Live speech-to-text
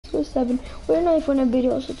we're 7. We're not for a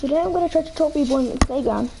video. So today I'm gonna try to troll people in the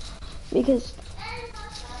playground because,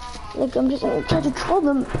 like, I'm just gonna try to troll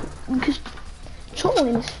them because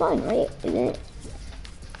trolling is fun, right? Isn't it?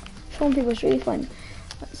 Trolling people is really fun.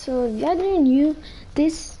 So if y'all didn't knew,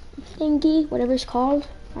 this thingy, whatever it's called,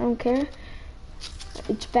 I don't care.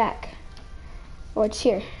 It's back, or it's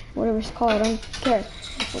here, whatever it's called. I don't care.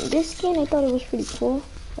 And this skin, I thought it was pretty cool.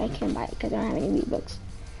 But I can't buy it because I don't have any V-Bucks.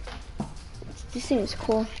 This thing is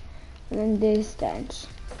cool. And then this dance.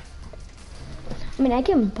 I mean, I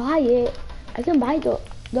can buy it. I can buy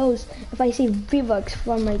those if I save V-Bucks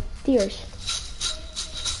from my tiers.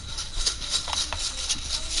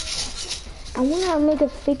 I want to make a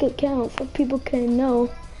fake account so people can know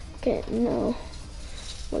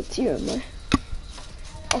what tier am I.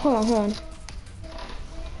 Oh, hold on.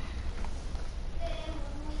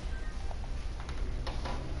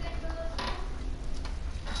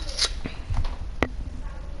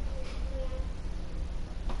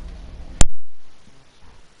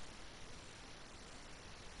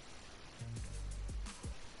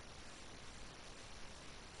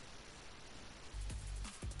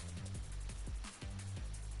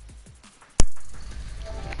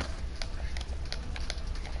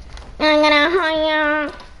 I'm gonna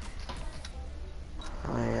hire.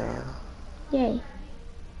 Yay.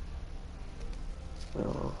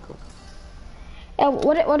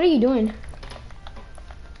 What are you doing?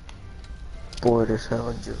 Bored as hell,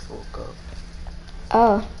 I just woke up.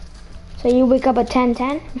 Oh. So you wake up at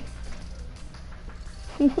 10:10?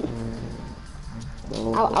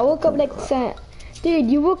 I woke up like dude,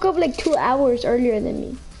 you woke up like 2 hours earlier than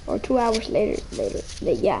me. Or 2 hours later.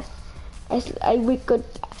 Like, yeah. I wake up.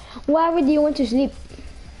 Why would you want to sleep?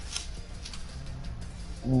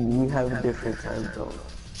 We have a different time zone.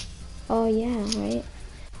 Oh yeah, right.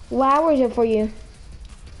 What hour is it for you?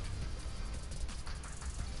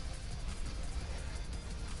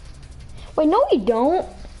 Wait, no we don't.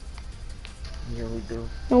 Yeah, we do.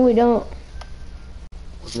 No we don't.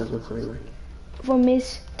 What's it for you? For me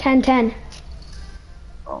it's 10:10.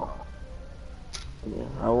 Oh. Yeah,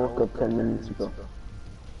 I woke up 10 minutes ago.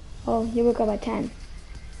 Oh, you woke up at 10.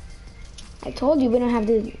 I told you we have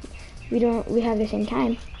the same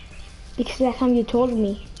time. Because last time you told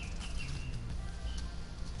me.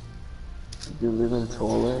 You live in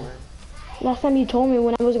Toller? Last time you told me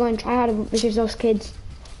when I was going to try out versus those kids.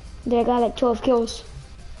 They got like 12 kills.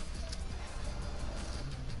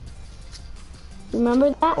 Remember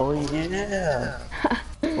that? Oh yeah.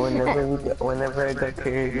 whenever I got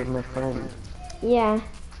carried with my friend. Yeah.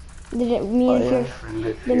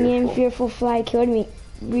 Me and Fearful Fly killed me.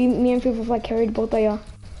 Me and Fearful Fly carried both of y'all.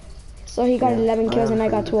 So he got 11 kills and I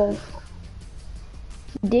got 12.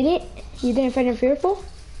 Did it? You didn't friend Fearful?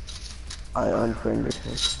 I unfriended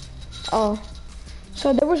him. Oh.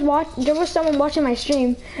 So there was someone watching my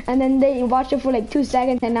stream and then they watched it for like 2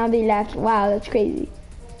 seconds and now they left. Wow, that's crazy.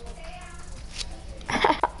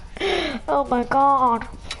 Oh my god.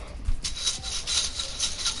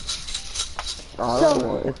 All I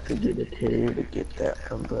want is to get a carrier to get that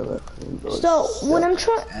umbrella. So what I'm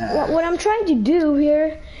trying to do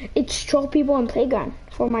here is troll people on Playground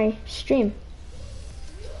for my stream.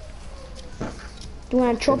 Do you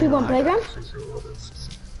want to troll people on Playground?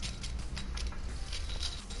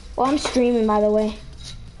 Well, I'm streaming, by the way.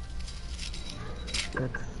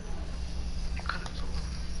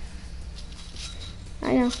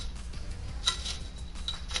 I know.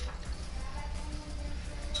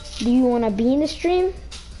 Do you want to be in the stream?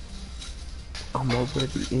 I'm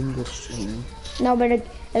already in the stream. No, but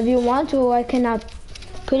if you want to, I cannot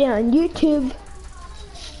put it on YouTube.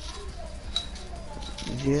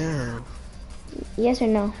 Yeah. Yes or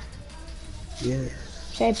no? Yes.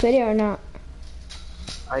 Should I put it or not?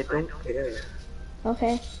 I don't care.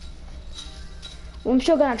 Okay. Well, I'm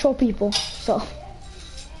still gonna troll people, so.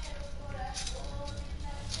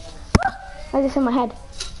 I just hit my head.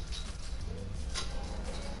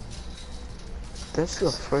 That's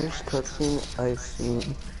the first cutscene I've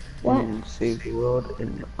seen in Save the World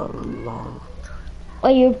in a long time. Oh,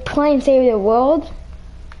 you're playing Save the World?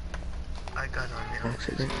 I got on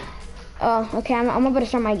accident. Oh, okay, I'm about to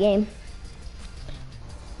start my game.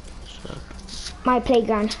 So, my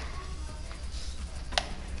Playground.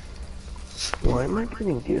 why am I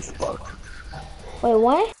getting gift boxes? Wait,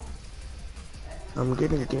 what? I'm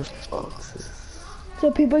getting gift boxes.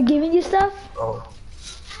 So people are giving you stuff? Oh.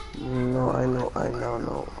 No, I know,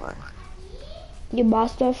 why. You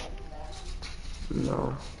bought stuff?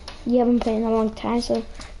 No. You haven't played in a long time, so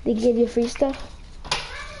they give you free stuff?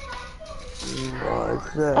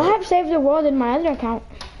 What's that? I have Saved the World in my other account.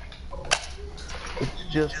 It's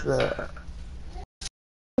just that.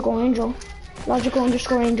 Go Logical Angel. Logical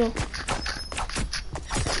underscore Angel.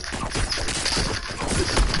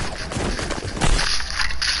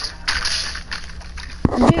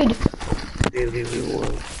 Dude. Daily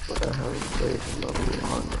reward, but I haven't played in level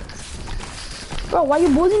 1. Bro, why you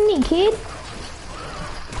bullying me, kid?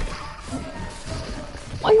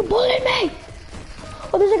 Why you bullying me?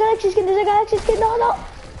 Oh, there's a galaxy skin, no, no.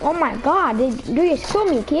 Oh my god, dude, you screw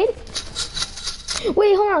me, kid.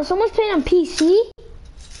 Wait, hold on, someone's playing on PC?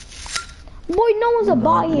 Boy, no one's a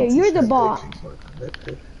bot here, you're the bot.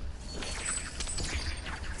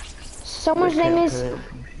 Someone's name is...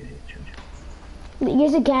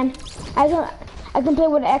 Yes, it can. I can play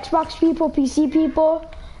with Xbox people, PC people,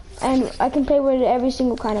 and I can play with every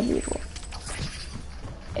single kind of people.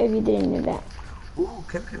 If you didn't know that. Ooh,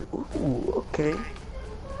 okay.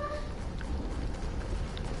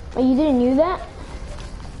 Oh, you didn't know that?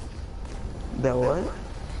 That what?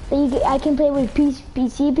 I can play with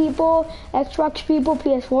PC people, Xbox people,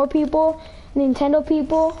 PS4 people, Nintendo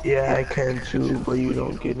people. Yeah, I can too, but you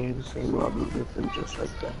don't get any the same lobby with them just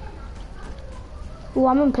like that. Ooh,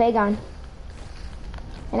 I'm in Playground.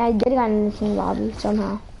 And I did got in the same lobby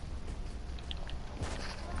somehow.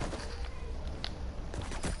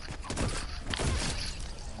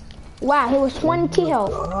 Wow, he was 20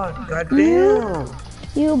 health. God damn.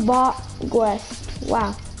 You bought Quest.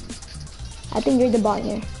 Wow. I think you're the bot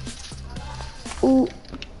here. Ooh.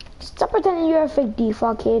 Stop pretending you're a fake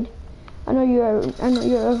default, kid. I know you're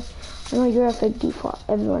a fake default.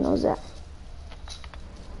 Everyone knows that.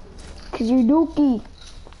 Cause you're dookie.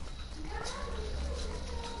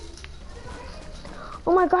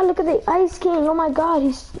 Oh my god, look at the Ice King. Oh my god,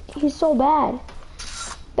 he's so bad.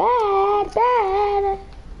 Bad.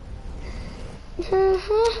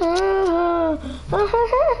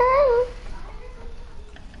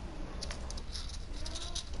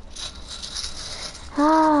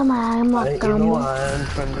 Ah, my luck. You know I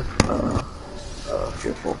unfriended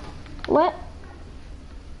Fearful. What?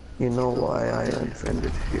 You know why I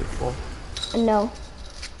unfriended Fearful? No.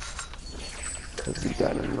 Cause he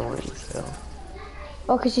got annoying as hell.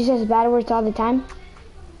 Oh, cause she says bad words all the time?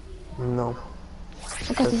 No.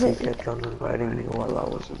 Because he kept on inviting me while I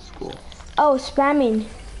was in school. Oh, spamming.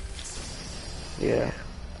 Yeah.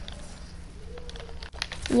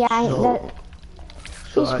 Yeah,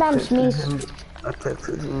 he spams me. I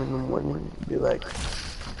texted him in the morning, be like,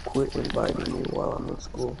 quit inviting me while I'm in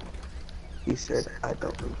school. He said, I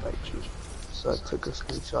don't invite you. So I took a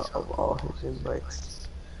screenshot of all his invites,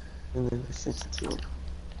 and then I sent it to him.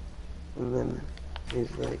 And then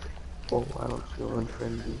he's like, oh, why don't you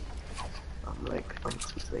unfriend me? I'm like, I'm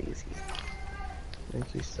too lazy. And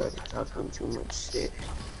he started talking too much shit.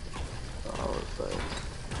 So I was like,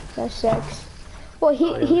 that sucks. Well,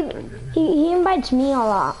 he invites me a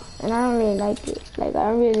lot, and I don't really like it. Like, I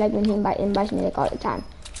don't really like when he invites me like all the time.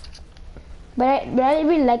 But I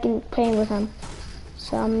really like playing with him,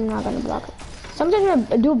 so I'm not gonna block him.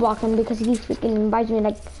 Sometimes I do block him because he freaking invites me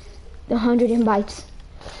like 100 invites.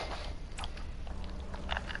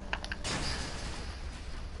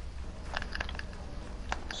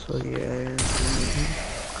 so yeah,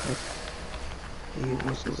 he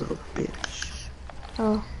was a little bitch.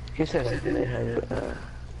 Oh. He said I didn't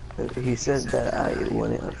have, he said that I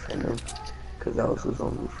wouldn't unfriend him because I was his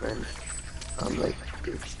only friend. I'm like,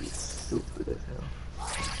 bitch, he's stupid as hell.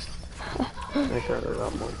 I got a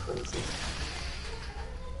lot more friends.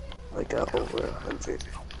 I got over 100.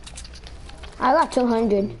 I got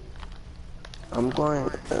 200. I'm going,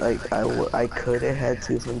 like, I could have had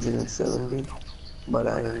 270, but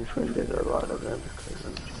I unfriended a lot of them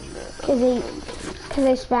Cause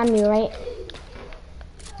they spam you, right?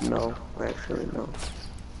 No, actually no.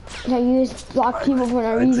 So you just block people for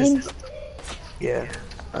no reason? Yeah,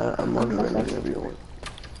 I'm unfriending everyone.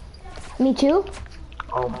 Me too?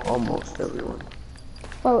 Almost everyone.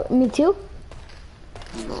 Oh, me too?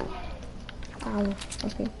 No. Oh,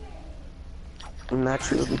 okay.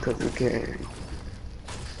 Not you because you're carrying.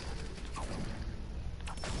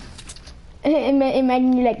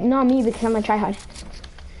 Imagine you like, not me because I'm a tryhard.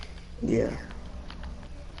 Yeah.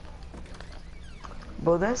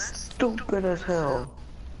 Bro, that's stupid as hell.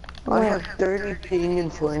 What? I have 30 ping in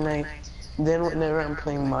Fortnite. Then whenever I'm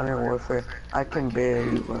playing Modern Warfare, I can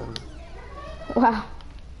barely run. Wow.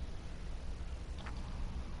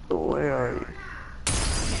 Where are you?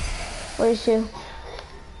 Where's you?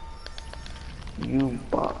 You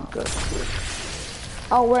bot Guster.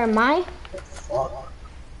 Oh, where am I? Fuck.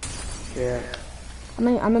 Yeah.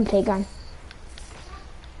 I'm in Playground.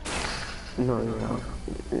 No, you're not.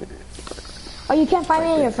 Oh, you can't find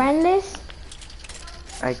me on your friend list?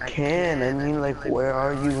 I can. I mean, like, where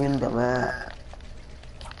are you in the map?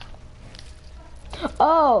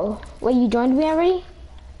 Oh, wait, you joined me already?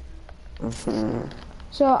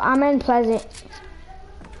 So I'm in Pleasant.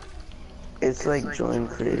 It's like join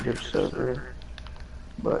creative server,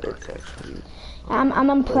 but it's actually. I'm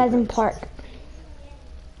in Pleasant Park.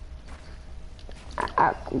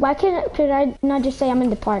 Why could I not just say I'm in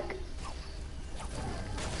the park?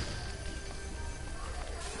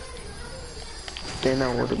 Then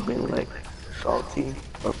I would have been like salty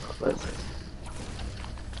or pleasant.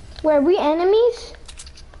 Were we enemies?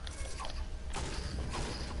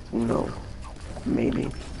 No,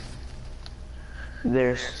 maybe.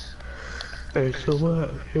 There's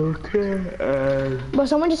someone okay. But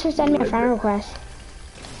someone just sent me a friend request.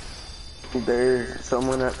 There's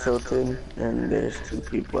someone at Tilted, and there's 2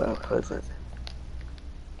 people at Pleasant.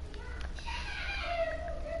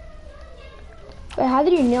 Wait, how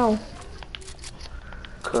did you know?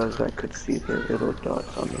 Cause I could see their little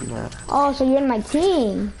dots on the map. Oh, so you're in my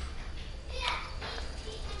team.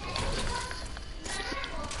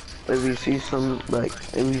 If you see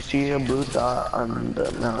if you see a blue dot on the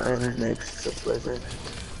mountain next to Pleasant,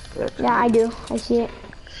 Yeah, I do. I see it.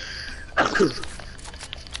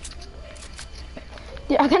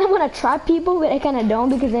 Dude, I kind of want to trap people, but I kind of don't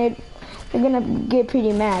because they're gonna get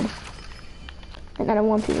pretty mad. And I don't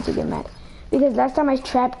want people to get mad because last time I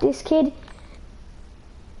trapped this kid,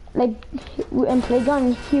 like in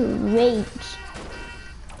Playground, he raged.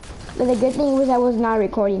 But the good thing was I was not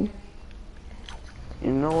recording.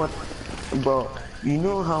 You know what, bro? You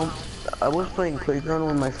know how I was playing Playground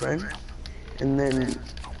with my friend, and then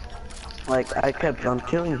like I kept on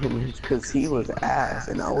killing him because he was ass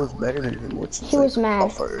and I was better than him, which is He was mad.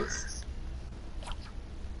 buffers.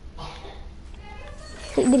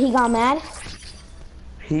 Did he got mad?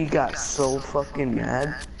 He got so fucking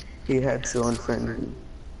mad, he had to unfriend me.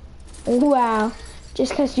 Wow.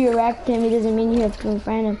 Just because you wrecked him, it doesn't mean you have to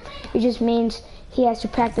unfriend him. It just means he has to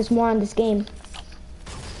practice more on this game.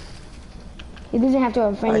 He doesn't have to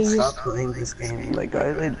unfriend I you. stopped playing this game. Like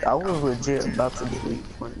I was legit about to delete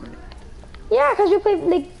Fortnite. Yeah, because we played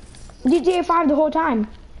like GTA 5 the whole time.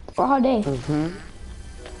 For a whole day.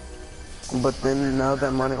 But then now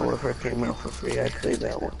that Modern Warfare came out for free, I played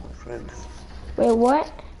that with my friends. Wait, what?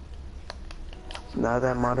 Now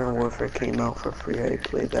that Modern Warfare came out for free, I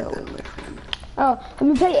played that with my friends. Oh, let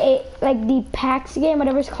me play like the PAX game,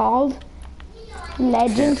 whatever it's called.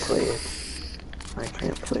 Legends. I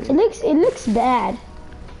can't play it. It looks bad.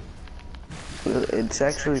 It's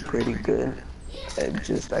actually pretty good.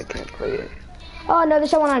 I can't play it. Oh no, there's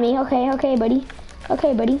someone on me. Okay, buddy.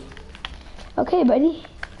 Okay, buddy. Okay, buddy.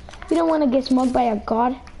 You don't want to get smoked by a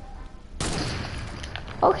god.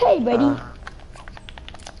 Okay, buddy.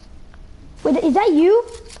 Wait, is that you?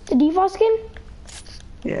 The default skin?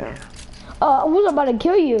 Yeah. I was about to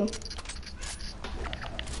kill you.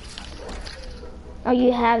 Oh,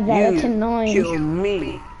 you have that. It's annoying. You kill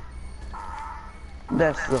me.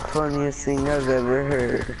 That's the funniest thing I've ever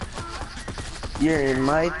heard. You're in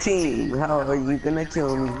my team. How are you gonna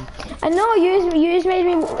kill me? I know, you just made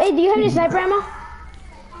me. Hey, do you have any sniper ammo?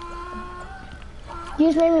 You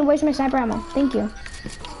just made me waste my sniper ammo. Thank you.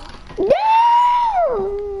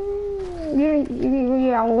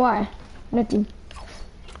 You're what? Nothing.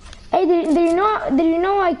 Hey, did you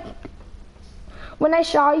know like when I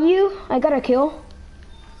shot you, I got a kill?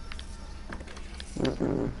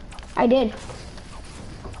 I did.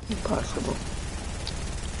 Impossible.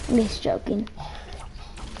 I'm just joking.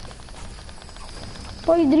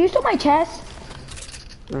 Boy, did you steal my chest?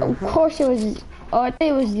 Of course it was. Oh, I thought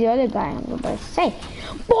it was the other guy. I'm about to say,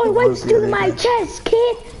 boy, why you stealing my chest,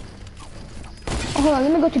 kid? Oh, hold on,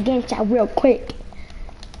 let me go to game chat real quick.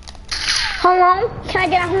 Hello? Can I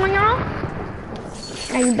get a Hoya?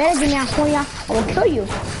 Now you better give me a Hoya. I will kill you.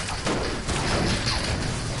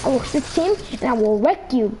 I will fix him and I will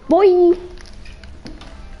wreck you, boy.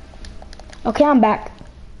 Okay, I'm back.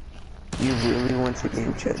 You really went to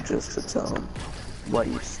game chat just to tell him why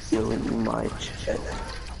you stealing my chest?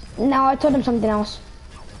 No, I told him something else.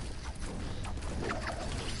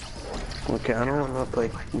 Okay, I don't want to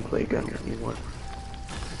play gun anymore.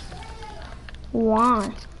 Why?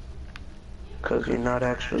 Because you're not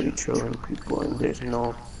actually trolling people, and there's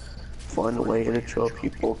no fun way to troll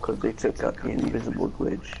people because they took out the invisible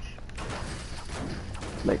glitch.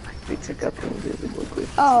 Like, they took out the invisible glitch.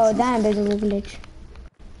 Oh, that invisible glitch.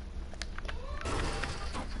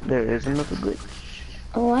 There is another glitch.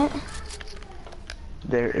 What?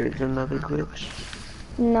 There is another glitch.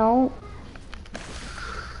 No.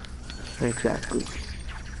 Exactly.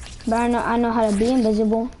 But I know how to be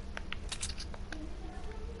invisible.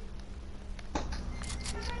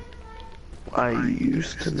 I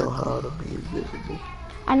used to know how to be invisible.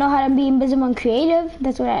 I know how to be invisible and creative.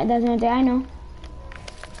 That's that's one thing I know.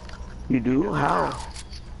 You do? How?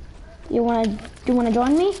 Do you wanna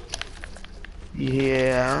join me?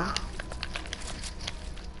 Yeah.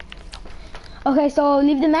 Okay, so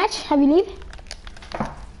leave the match. Have you leave?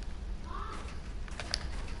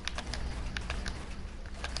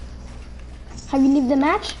 Have you leave the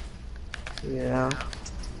match? Yeah.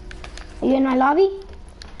 Are you in my lobby?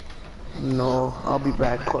 No, I'll be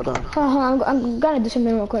back. Hold on. Hold on, I'm gonna do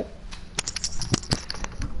something real quick.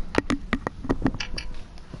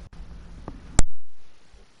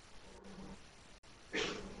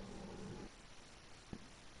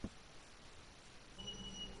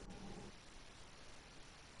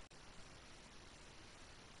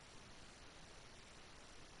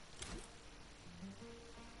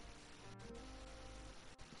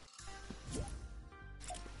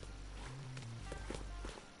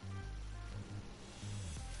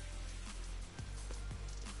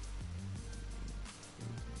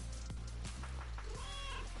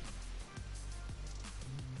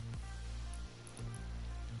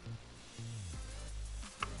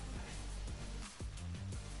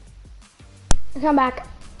 Come back.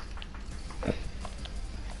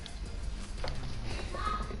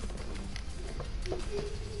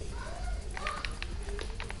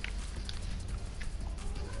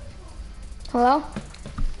 Hello?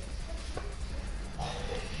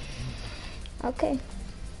 Okay.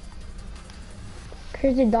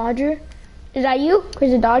 Crazy Dodger. Is that you?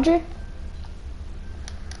 Crazy Dodger?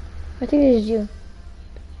 I think it is you.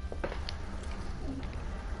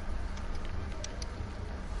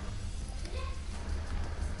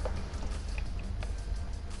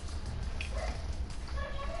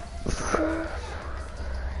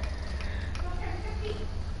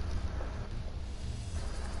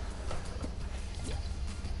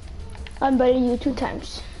 I'm beating you 2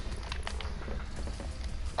 times.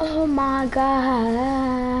 Oh my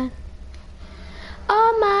god.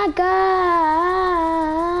 Oh my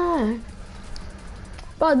god.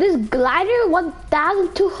 Bro, this glider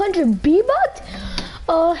 1,200 V-Bucks?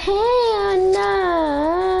 Oh hell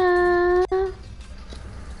no.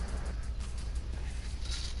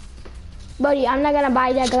 Buddy, I'm not gonna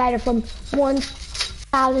buy that glider from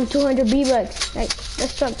 1,200 V-Bucks. Like,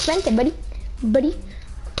 that's so expensive, buddy. Buddy.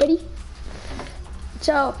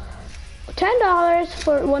 So, $10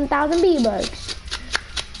 for 1,000 V-Bucks.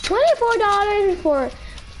 $24 for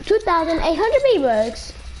 2,800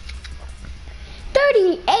 V-Bucks.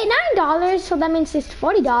 $9, so that means it's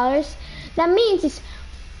 $40. That means it's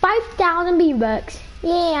 5,000 V-Bucks.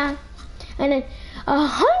 Yeah. And then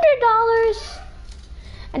 $100,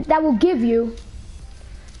 and that will give you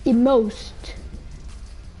the most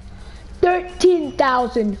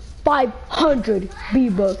 13,500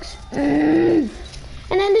 V-Bucks.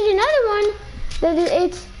 And then there's another one that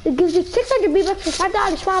it gives you 600 V-Bucks for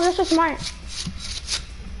 $5. Wow, that's so smart.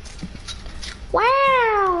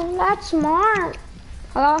 Wow, that's smart.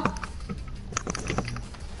 Hello?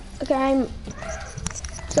 Okay,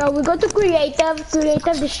 so we go to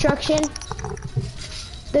creative destruction.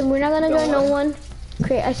 Then we're not gonna join no one.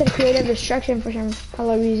 I said creative destruction for some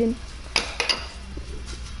hello reason.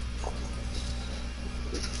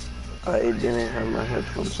 I didn't have my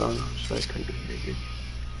headphones on, so I couldn't hear you.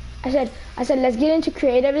 I said let's get into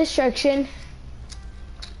creative destruction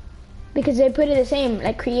because they put it the same,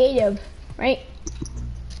 like creative, right?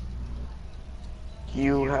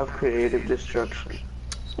 You have creative destruction.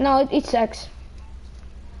 No, it sucks.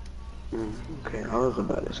 Okay, I was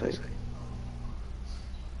about to say.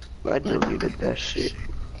 I deleted that shit.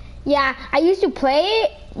 Yeah, I used to play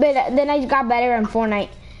it, but then I got better on Fortnite.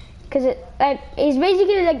 Cause it's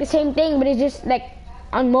basically like the same thing, but it's just like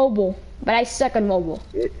on mobile. But I suck on mobile.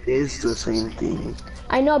 It is the same thing.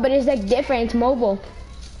 I know, but it's like different. It's mobile.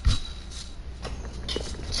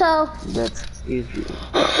 So. That's easy.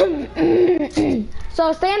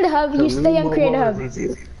 So stay on the hub. You stay on creative hub.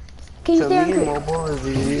 Can you stay on creative? Mobile is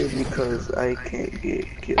easier because I can't get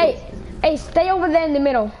killed. Hey, stay over there in the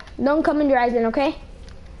middle. Don't come in your eyes, okay?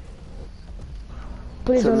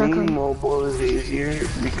 Please do not come. Mobile is easier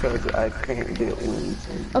because I can't get wins.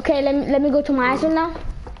 Okay, let me go to my island now.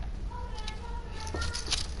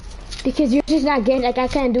 Because you're just not getting, like, I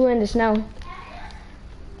can't do it in the snow.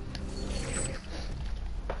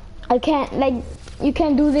 I can't, like, you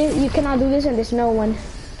can't do this, you cannot do this in the snow one.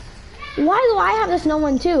 Why do I have the snow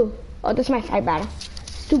one too? Oh, this is my fight battle.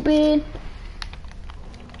 Stupid.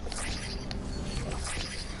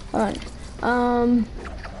 Hold on.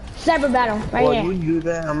 Cyber battle, right here. While you do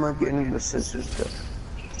that, I'm not getting the scissors death.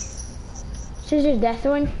 Scissors death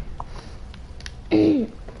one?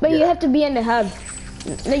 But yeah. You have to be in the hub.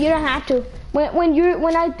 No, you don't have to.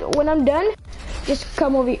 When I'm done, just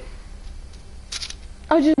come over here.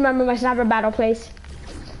 I'll just remember my sniper battle place.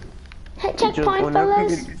 Hey, checkpoint,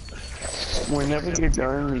 fellas. Whenever you're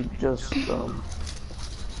done, you just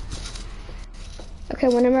Okay,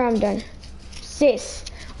 whenever I'm done. Sis,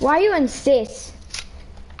 why are you in sis?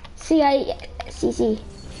 C.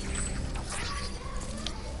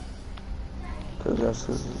 Cause that's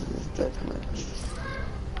his deathmatch.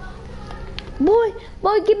 Boy,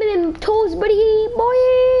 give me them toes, buddy. Boy,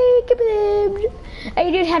 give me them.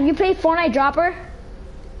 Hey, dude, have you played Fortnite Dropper?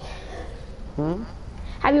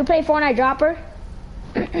 Have you played Fortnite Dropper?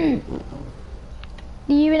 Do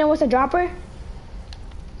you even know what's a dropper?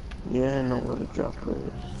 Yeah, I know what a dropper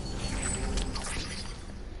is.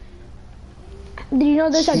 Did you know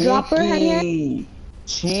there's a dropper in here?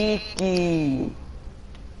 Cheeky.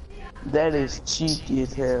 That is cheeky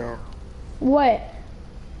as hell. What?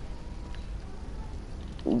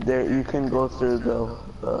 There, you can go through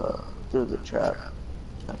the trap.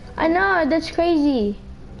 I know, that's crazy.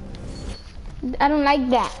 I don't like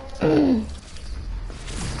that.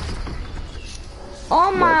 Oh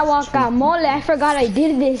my guacamole, I forgot I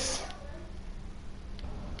did this.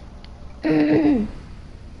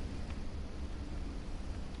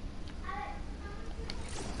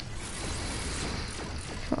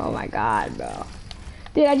 Oh my god, bro.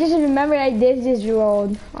 Dude, I just remembered I did this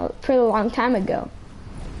world a pretty long time ago.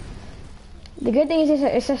 The good thing is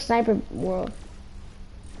it's a sniper world.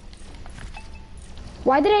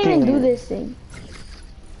 Why did I even do this thing?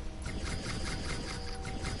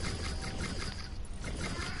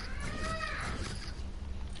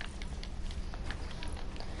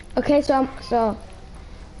 Okay, so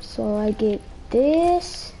I get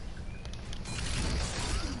this.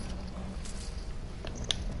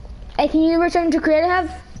 Hey, can you return to Creator Hub?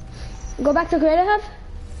 Go back to Creator Hub?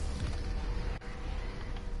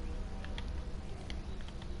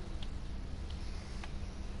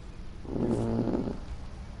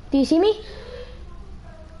 Do you see me?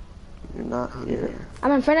 You're not here.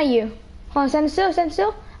 I'm in front of you. Hold on, stand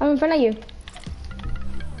still. I'm in front of you.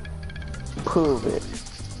 Prove it.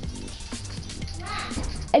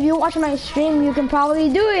 If you watch my stream, you can probably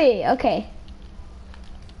do it. Okay.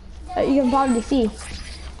 You can probably see.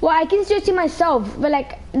 Well, I can still see myself, but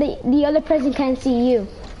like the other person can't see you.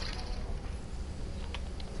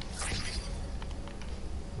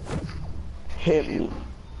 Hit me.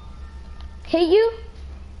 Hit you?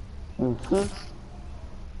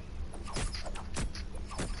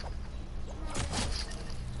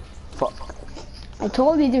 Fuck. I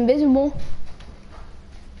told you it's invisible.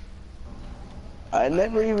 I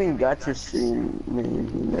never even got your stream name.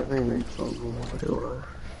 You never even told me what it was.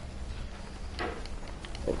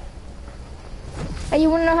 Hey, you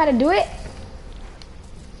wanna know how to do it?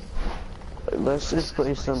 Let's just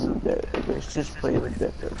play let's just play the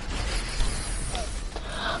different.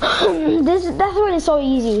 That's when it's so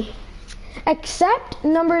easy. Except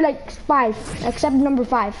number like 5. Except number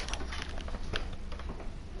 5.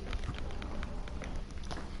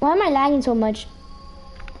 Why am I lagging so much?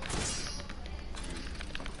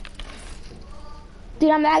 Dude,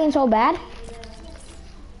 I'm lagging so bad.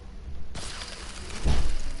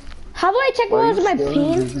 How do I check what was my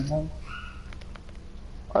ping?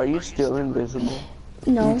 Are you still invisible?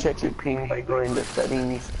 No. You check your ping by going to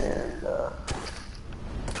settings and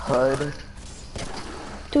HUD.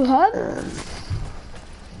 To hub?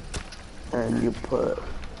 And you put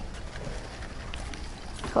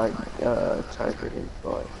target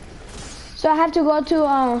info. So I have to go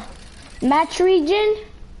to match region?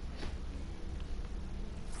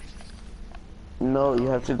 No, you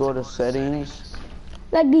have to go to settings.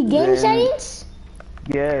 Like the game settings?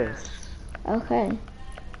 Yes. Okay.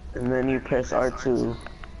 And then you press R2.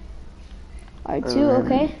 R2,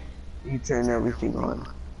 okay. You turn everything on.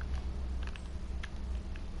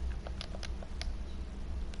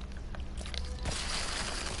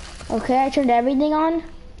 Okay, I turned everything on.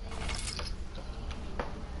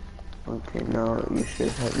 Okay, now you should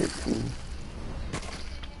have your ping.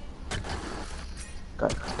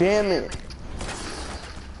 God damn it!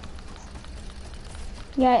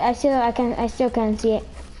 Yeah, I still can't see it.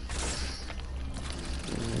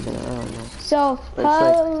 Yeah, I don't know. So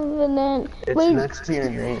hub and then It's wait. next to your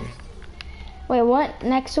name. Wait, what?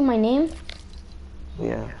 Next to my name?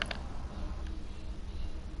 Yeah.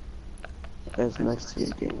 It's next to your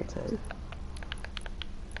game tag.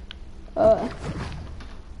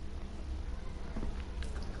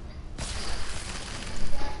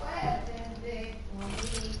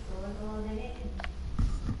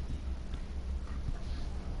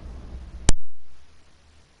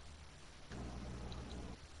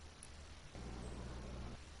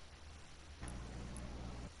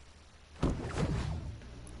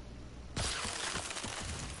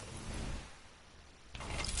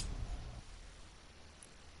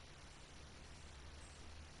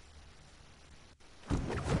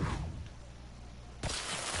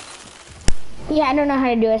 Yeah, I don't know how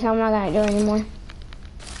to do it, so I'm not gonna do it anymore.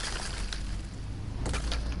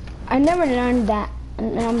 I never learned that,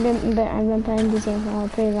 and I've been playing this game for a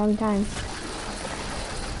pretty long time.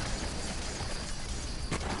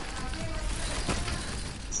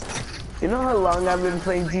 You know how long I've been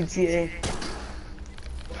playing GTA?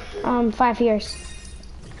 5 years.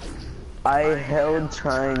 I held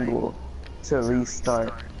triangle to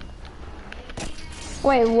restart.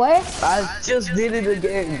 Wait, what? I just did it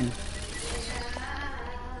again.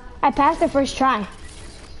 I passed the first try.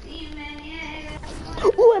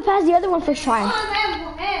 Ooh, I passed the other one first try.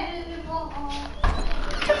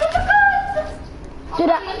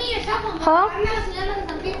 Dude, hello?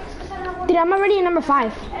 Dude, I'm already in number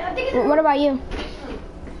 5. What about you?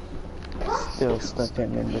 Still stuck at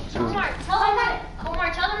number 2. Omar,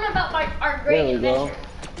 tell them about our great adventure.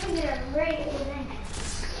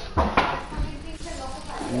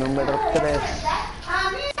 Número 3.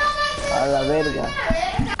 A la verga.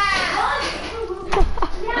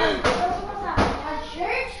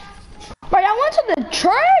 But I went to the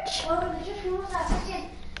church?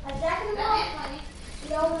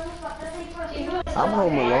 I'm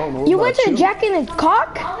home alone. What You about went to Jack in the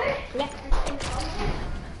Cock?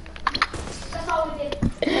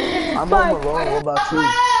 I'm home alone. What about you?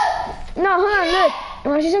 No, hold on, look. You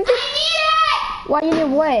wanna see something? Why you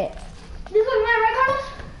need what? This was my red Carlos?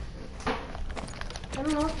 I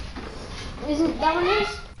don't know. Isn't that one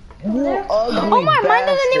yours? Oh my, mine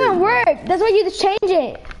doesn't even work. That's why you just change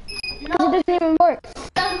it. Because it doesn't even work.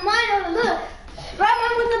 That was mine. Look. Right,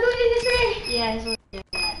 mine was not doing this today. Yeah, his one did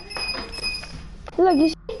that. Look, you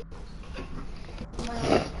see?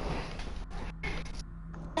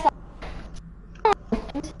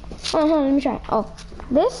 Hold on, let me try. Oh,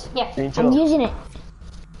 this? Yeah. I'm using it.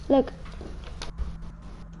 Look.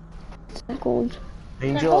 It's not gold.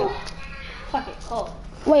 Angel. Fuck it, cold.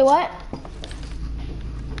 Wait, what?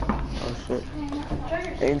 Oh shit.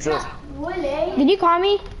 Angel. Did you call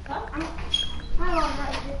me?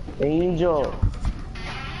 Angel.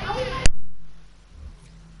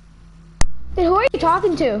 Dude, who are you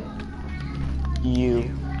talking to?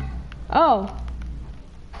 You. Oh.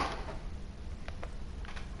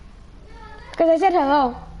 Because I said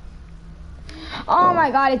hello. Oh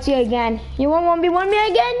my god, it's you again. You want 1v1 me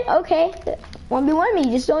again? Okay. 1v1 me,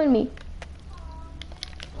 you just joined me.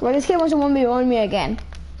 Well, this kid wants to 1v1 me again.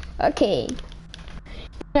 Okay.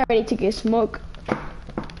 I'm ready to get smoke.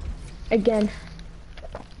 Again.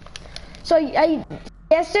 So,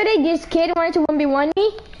 yesterday this kid wanted to 1v1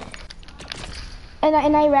 me.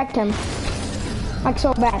 And I wrecked him. Like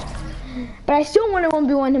so bad. But I still want to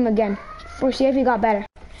 1v1 him again. For see if he got better.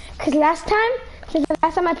 Because the last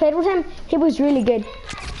time I played with him, he was really good.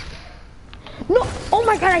 No, oh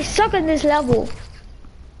my god, I suck at this level.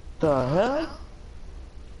 The hell?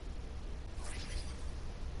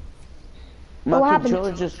 What My happened?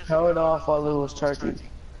 controller just powered off while it was charging.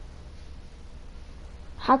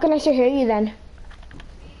 How can I still hear you then?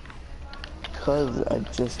 Cause I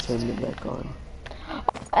just turned it back on.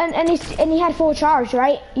 And he had full charge,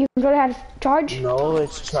 right? Your controller had charge? No,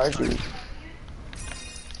 it's charging.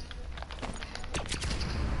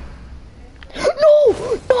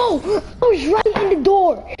 No! No! I was right in the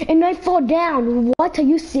door and I fall down. What? Are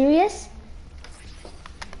you serious?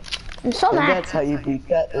 I'm so And mad. that's how you beat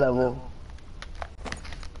that level.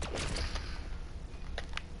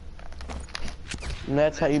 And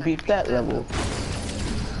that's how you beat that level.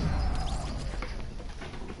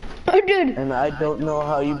 Oh, dude. And I don't know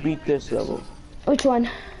how you beat this level. Which one?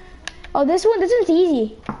 Oh, this one? This one's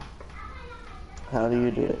easy. How do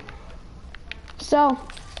you do it? So,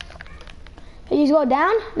 you just go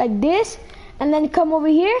down like this and then come over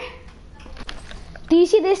here. Do you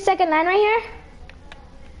see this second line right here?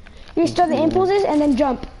 You start the impulses and then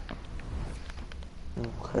jump.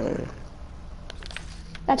 Okay.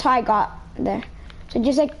 That's how I got there. So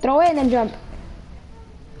just like throw it and then jump.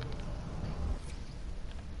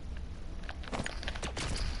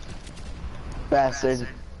 Bastard.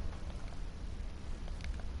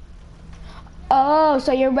 Oh,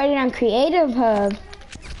 so you're writing on Creative Hub.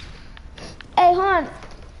 Hey, hold on.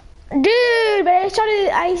 Dude, but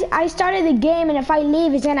I started the game and if I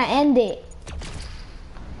leave, it's gonna end it.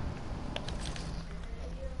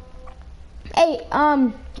 Hey,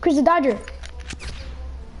 Chris the Dodger.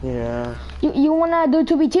 Yeah. You wanna do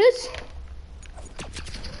 2v2s?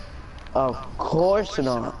 Of course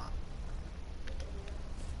not.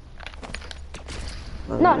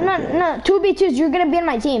 No, 2v2s, you're gonna be on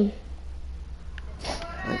my team.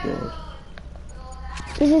 I guess.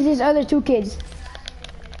 This is his other 2 kids.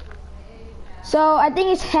 So I think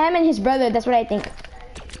it's him and his brother, that's what I think.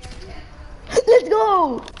 Let's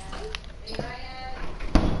go!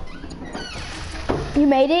 You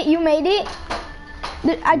made it? You made it?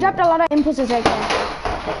 I dropped a lot of impulses right there.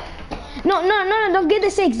 No, don't get the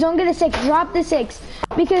 6. Don't get the 6. Drop the 6.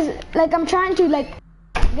 Because, like, I'm trying to, like,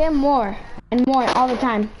 get more and more all the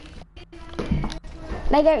time.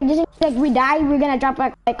 Like, just like we die, we're gonna drop,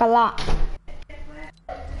 like a lot.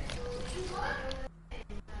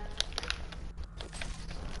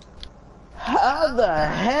 How the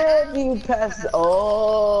heck you pass?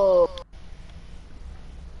 Oh,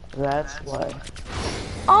 that's why.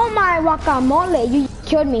 Oh my guacamole, you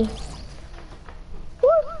killed me.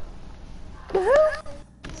 The hell?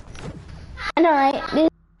 I know, right?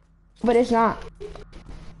 But it's not.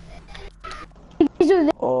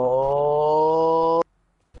 Oh.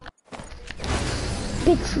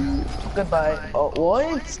 Bitch. Goodbye. Oh,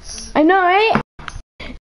 what? I know, right? How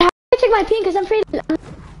do I check my ping? Because I'm afraid.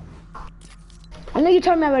 I know you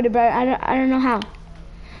told me about it, but I don't know how.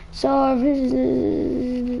 So this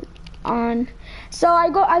is on. So I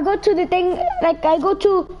go to the thing, like I go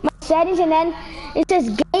to my settings and then it says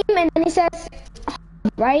game and then it says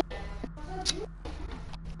right.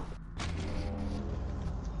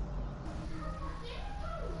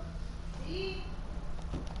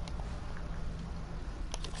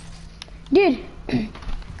 Dude.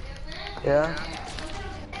 Yeah.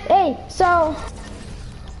 Hey, so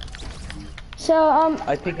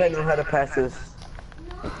I think I know how to pass this.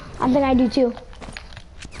 I think I do too.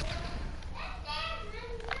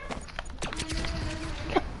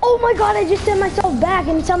 Oh my god, I just sent myself back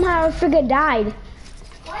and somehow I freaking died.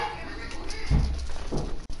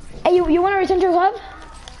 Hey, you wanna return to hub?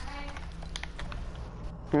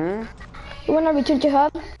 Hmm? You wanna return to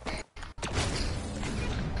hub?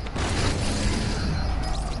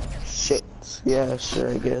 Shit. Yeah, sure,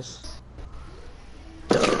 I guess.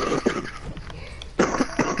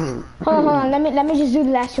 Hold on, let me just do the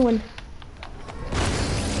last one.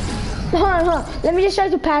 Hold on, let me just try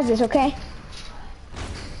to pass this, okay?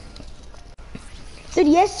 Dude,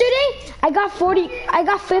 yesterday I got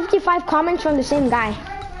 55 comments from the same guy.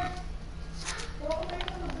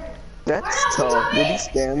 That's tough. Did he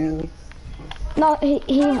scam you? No, he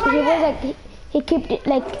was like he kept it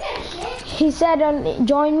like he said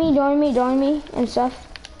join me and stuff.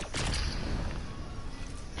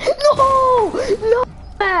 No,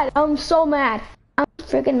 mad. I'm so mad. I'm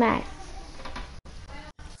freaking mad.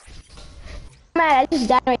 Mad. I just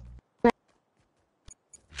died right now.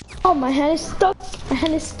 Oh, my hand is stuck. My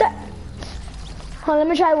hand is stuck. Hold on, let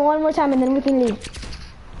me try one more time and then we can leave.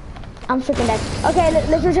 I'm freaking dead. Okay,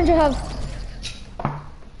 let's return to hub.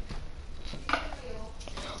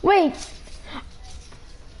 Wait,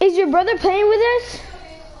 is your brother playing with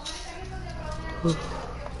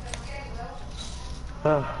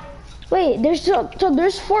us? Wait, there's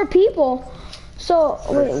 4 people. So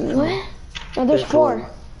wait, what? No, there's 4.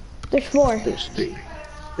 There's 4. There's 3.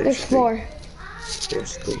 There's 4.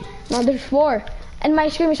 There's 3. No, there's 4. And my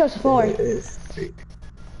screen shows 4. There's 3.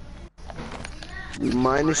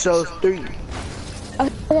 Mine shows 3. Okay, I'm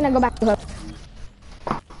gonna go back to hub.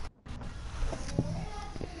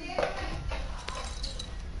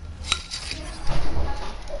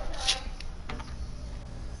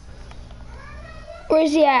 Where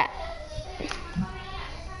is he at?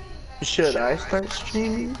 Should I start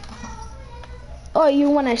streaming? Oh, you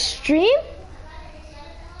wanna stream?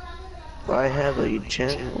 I have a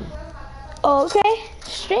channel. Oh, okay,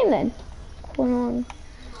 stream then. Hold on.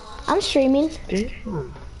 I'm streaming.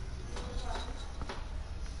 Damn.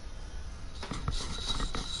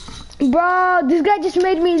 Bro, this guy just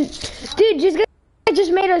made me, dude, this guy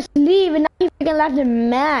just made us leave and now he freaking left the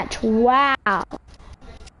match. Wow.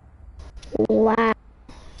 Wow.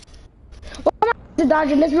 Well, come on, the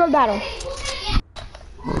Dodger, let's real battle.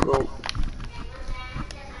 Go.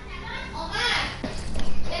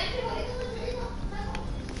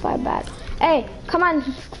 Five battle. Hey, come on,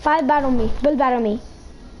 5 battle me. Build battle me.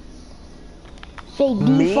 Say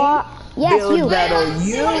default. Yes, Build you. battle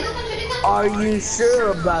you? Are you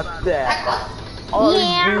sure about that?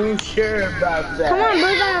 Are you sure about that? Come on,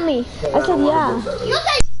 build battle me. I said yeah.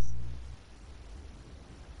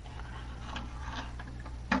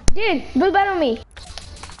 Dude, build battle me.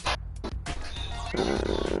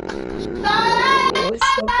 What's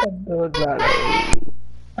up with build battle?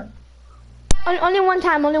 Only one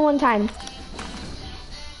time.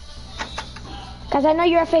 Cause I know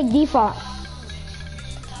you're a fake default.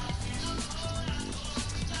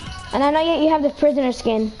 And I know you have the prisoner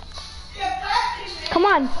skin. Come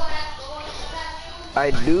on.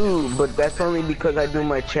 I do, but that's only because I do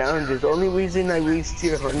my challenges. The only reason I reach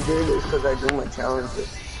tier 100 is because I do my challenges.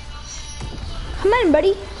 Come on,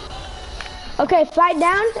 buddy. Okay, fight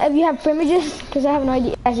down if you have privileges, because I have no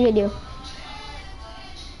idea. Yes, you do.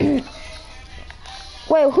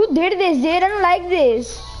 Wait, who did this, dude? I don't like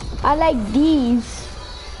this. I like these.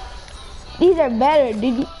 These are better,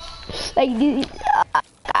 dude. Like these. Oh,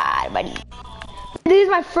 God, buddy. This is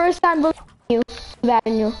my first time building you,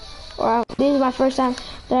 batting you. Or this is my first time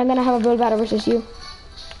that I'm gonna have a build battle versus you.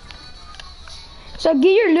 So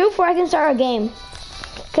get your loot before I can start a game.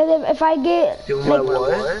 Cause if I get like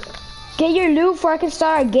what? Get your loot before I can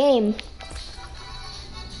start a game.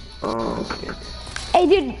 Oh, okay. Hey,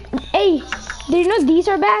 dude. Hey, did you know these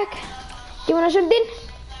are back? You wanna something?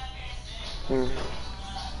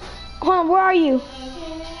 Hold on, where are you?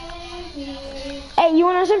 Hey, you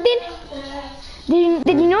wanna something? Did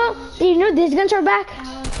you know these guns are back?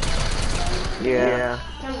 Yeah.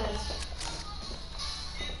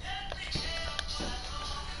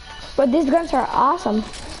 But these guns are awesome.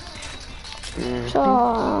 So,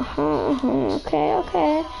 okay,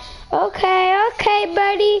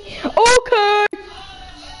 buddy. Okay.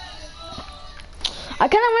 I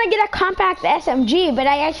kind of want to get a compact SMG, but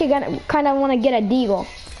I actually kind of want to get a Deagle.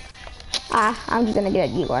 I'm just gonna get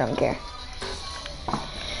a Deagle. I don't care.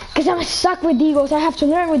 Cause I'm suck with Deagles. I have to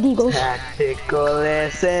learn with Deagles. Tactical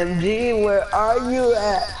SMG, where are you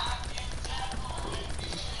at?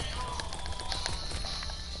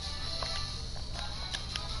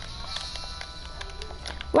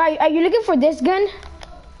 Why are you looking for this gun?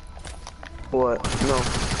 What? No.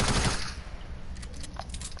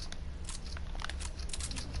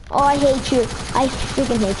 Oh, I hate you. I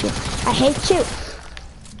freaking hate you. I hate you.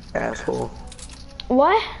 Asshole.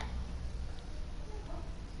 What?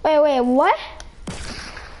 Wait, what?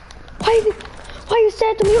 Why you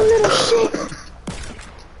said to me, you little shit?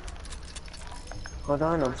 Hold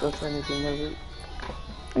on, I'm still trying to do my loot.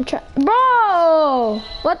 Bro,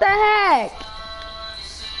 what the heck?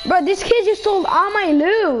 Bro, this kid just stole all my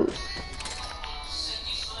loot.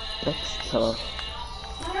 That's tough.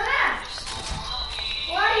 Where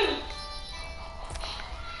are you?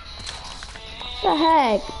 What the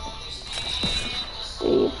heck?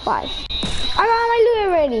 3, 5. I got my loot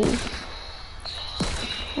already.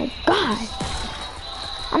 My God.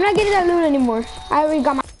 I'm not getting that loot anymore. I already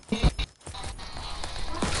got my.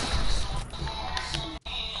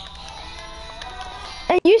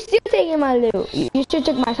 And you still taking my loot. You still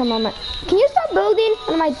took my some of my. Can you stop building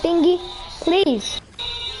on my thingy, please?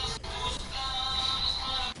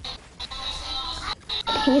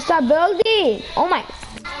 Can you stop building? Oh my.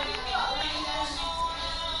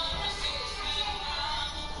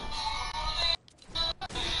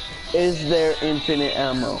 Is there infinite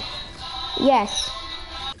ammo? Yes.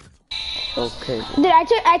 Okay. Dude,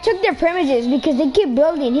 I took their privileges because they keep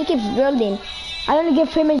building. He keeps building. I don't give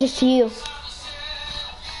privileges to you.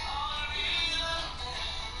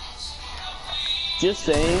 Just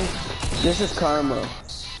saying, this is karma.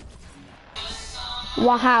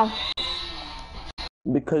 Wow, how?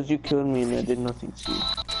 Because you killed me and I did nothing to you.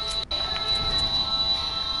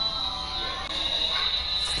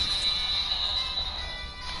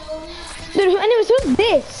 Dude, anyways, who's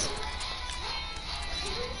this?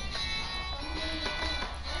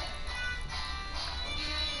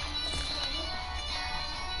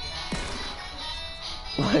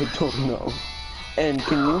 I don't know. And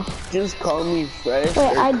can you just call me Fresh?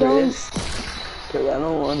 Wait, I don't. Because I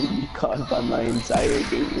don't want to be caught by my entire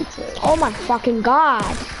game set. Oh my fucking God.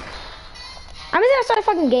 I'm just gonna start a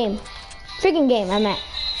fucking game. Freaking game, I meant.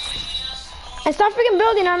 And stop freaking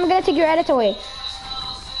building or I'm gonna take your edits away.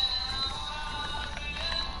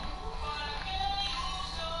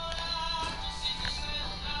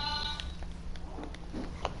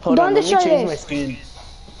 Hold Don't on, let me destroy change this. my skin.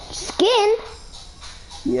 Skin?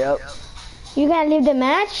 Yep. You gonna leave the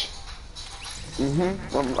match?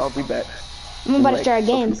 I'll be back. I'm about to start a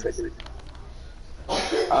game.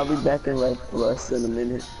 I'll be back in like less than a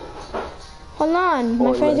minute. Hold on, my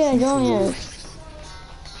Or friend's less gonna than join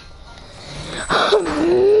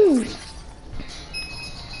 2 us.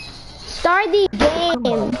 Start the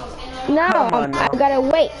game. No, I gotta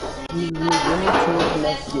wait.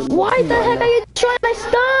 Why the heck are you destroying my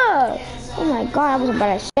stuff? Oh my God, I was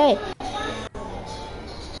about to say.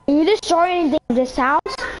 If you destroy anything in this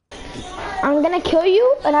house, I'm gonna kill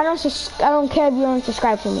you, and I don't care if you don't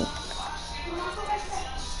subscribe to me.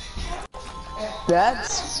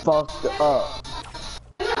 That's fucked up.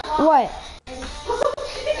 What?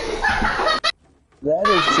 That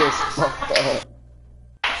is just fucked up.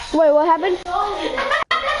 Wait, what happened?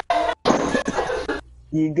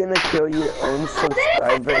 You're gonna kill your own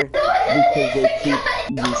subscriber because they keep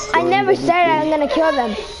I never said I'm gonna kill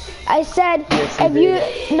them. I said I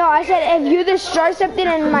said if you destroy something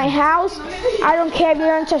in my house, I don't care if you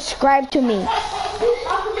don't subscribe to me.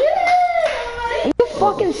 Are you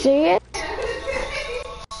fucking serious?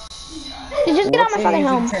 Just get out my fucking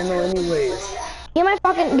home. Anyways.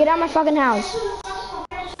 Get out my fucking house.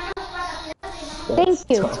 Thank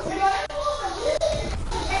you.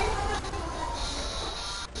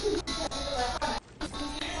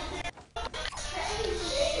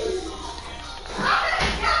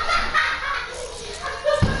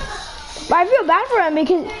 But I feel bad for him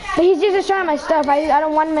because he's just destroying my stuff. I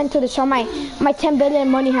don't want him to destroy my 10 billion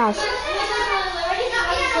money house.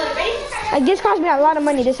 Like this cost me a lot of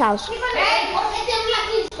money. This house.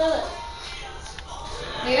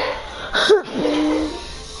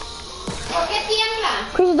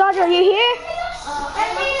 Chris Dodger, are you here?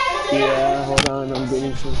 Yeah, hold on, I'm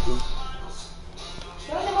getting something.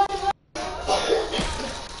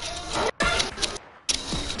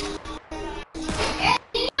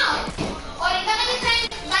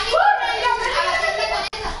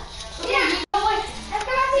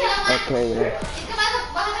 Okay, yeah.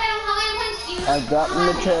 I got in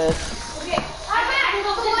the chest.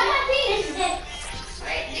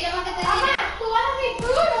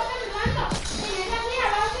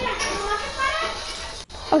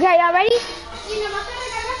 Okay, y'all ready?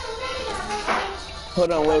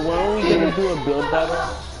 Hold on, wait, when are we gonna do a build battle?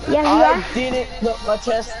 Yes, you are. I didn't put my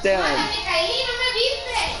chest down.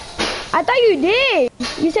 I thought you did.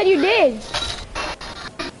 You said you did.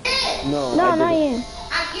 No, No, not you.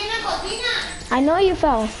 I know you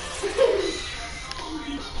fell.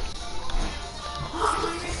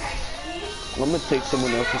 I'm gonna take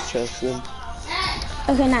someone else's chest then.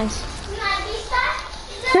 Okay, nice.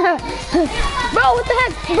 Bro, what the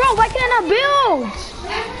heck? Bro, why can't I build?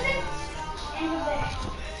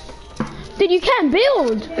 Dude, you can't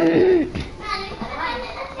build.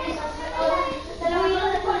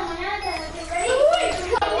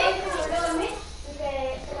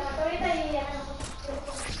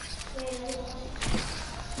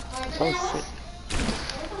 Oh shit.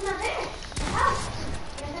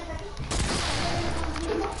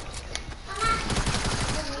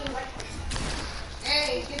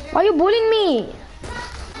 Why are you bullying me?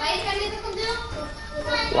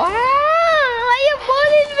 Why are you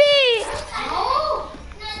bullying me?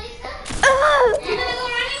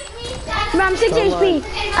 Bro, I'm 6 HP.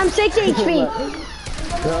 I'm 6 HP.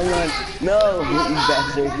 Come on. No, you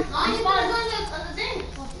bastard.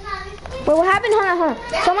 Wait, what happened? Hold on.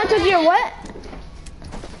 Someone took your what?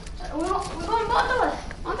 We're going both of us.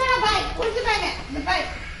 On the bike. Where's the bike at? The bike.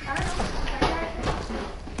 I don't know.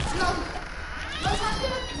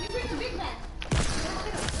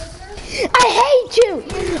 I hate you!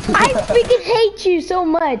 I freaking hate you so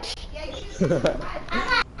much!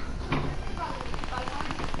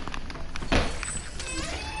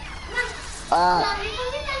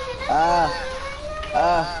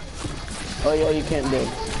 Oh yeah, you can't do.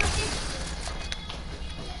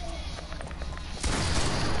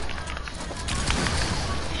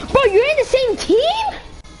 Bro, you're in the same team?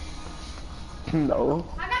 No.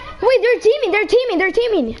 Wait, they're teaming.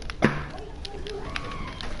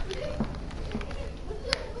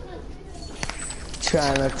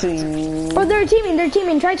 Trying to team. Bro, they're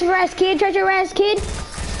teaming. Try to rest, kid.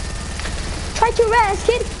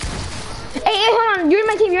 Hey, hold on. You're in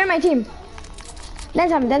my team.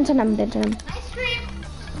 Dance on him.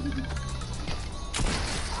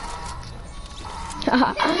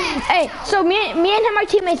 Hey, so me and him are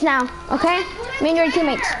teammates now, okay? Me and your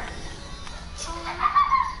teammates.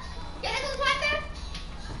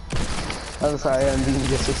 I'm sorry, I'm being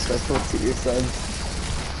disrespectful to your son.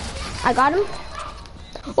 I got him.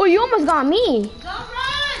 Oh, you almost got me.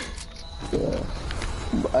 Yeah,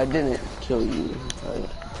 but I didn't kill you.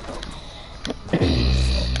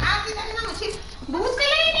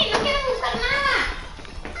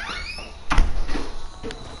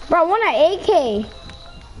 Bro, I want an AK.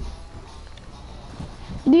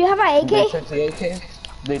 Do you have an AK? They took the AK?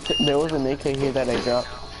 There was an AK here that I dropped.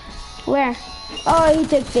 Where? Oh, he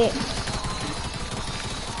took it.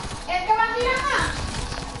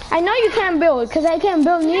 I know you can't build, because I can't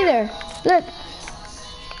build neither. Look.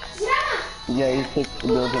 Yeah, you took the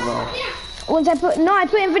building off. Once I put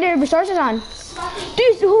infinite resources on.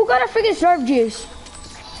 Dude, who got a freaking slurp juice?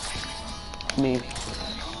 Me.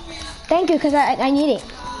 Thank you, because I need it.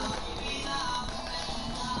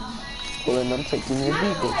 Well, then I'm taking your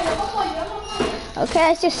deagle. Okay,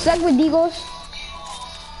 let's just suck with deagles.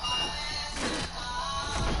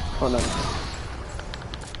 Hold on.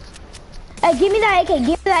 Hey, give me that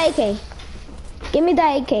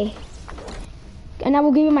AK, and I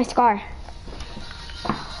will give you my scar.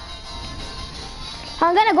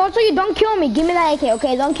 I'm gonna go so you don't kill me. Give me that AK,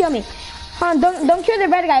 okay? Don't kill me. Hold on, don't kill the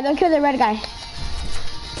red guy.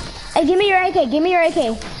 Hey, give me your AK.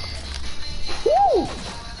 Woo!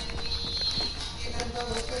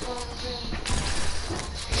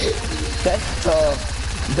 That's tough.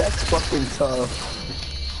 That's fucking tough.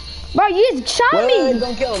 Bro, you just shot me. Wait,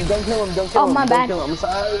 don't kill him. Don't kill him. Don't kill him. Oh, my bad. Don't kill him. I'm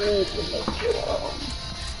sorry.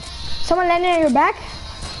 Someone landed on your back.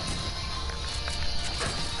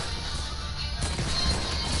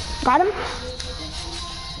 Got him.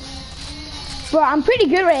 Bro, I'm pretty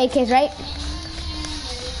good with AKs, right?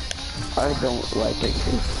 I don't like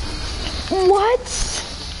AKs. What?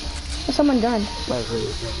 What's someone done? I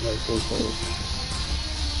really don't like AKs.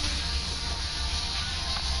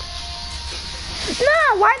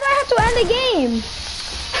 Nah, why do I have to end the game?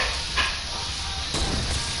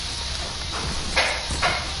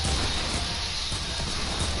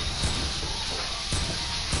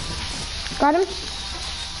 Got him?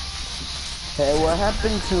 Hey, what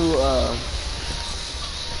happened to,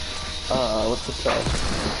 what's it called?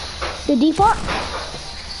 The default?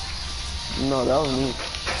 No, that was me.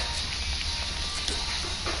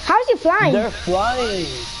 How's he flying? They're flying.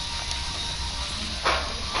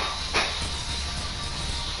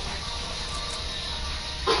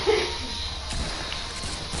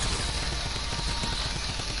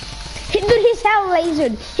 Dude, his hell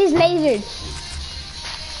lasered. He's lasered.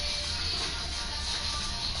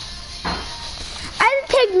 I didn't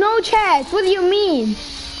take no chance. What do you mean?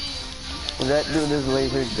 That dude is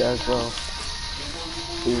lasered as well.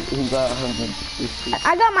 He got 150.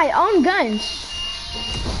 I got my own guns.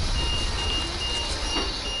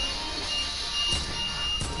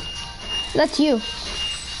 That's you.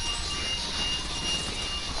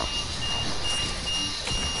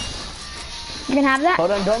 You can have that?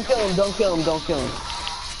 Hold on, don't kill him, don't kill him, don't kill him.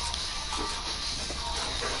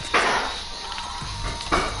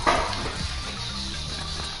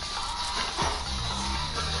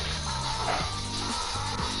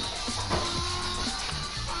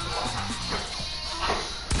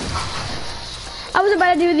 I was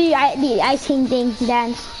about to do the Ice King thing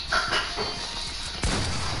dance.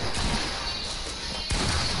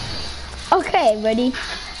 Okay, buddy.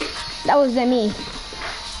 That was me.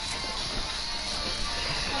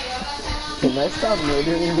 Can I stop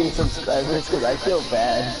murdering these subscribers? Because I feel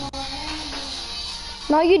bad.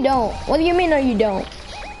 No, you don't. What do you mean, no, you don't?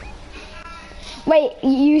 Wait,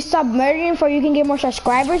 you stop murdering for you can get more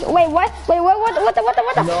subscribers? Wait, what? Wait, what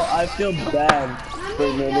the? No, I feel bad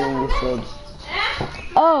for murdering the subs.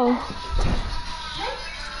 Oh.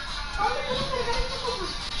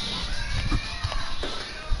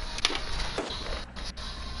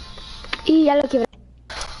 Y ya lo quebré.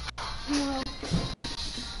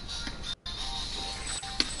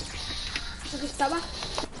 Aquí estaba.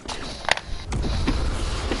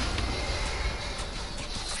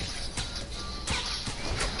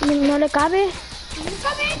 ¿No le cabe?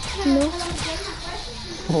 No.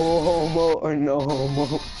 Homo or no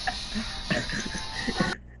homo?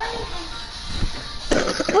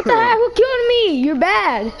 What the heck? Who killed me? You're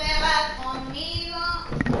bad.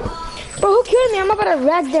 Bro, who killed me? I'm about to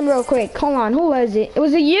wreck them real quick. Hold on, who was it?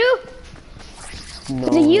 Was it you? No,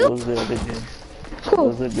 was it you? It was the other dude. Who? It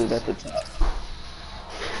was the dude at the top.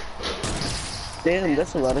 Damn,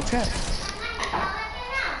 that's a lot of traps.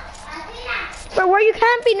 Bro, where you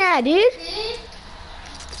camping at, dude?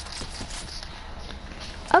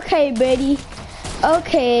 Okay, buddy.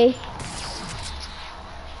 Okay.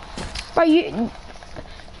 Bro,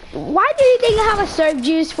 why do you think I have a surf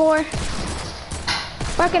juice for?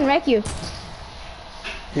 I can wreck you.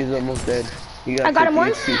 He's almost dead. I got him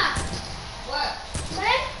once.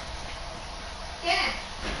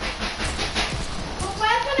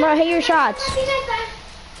 Bro, hit your shots.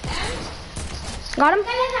 Got him?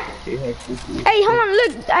 Hey, hold on,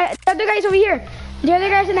 look. The other guy's over here. The other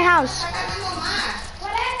guy's in the house.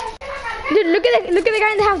 Dude, look at the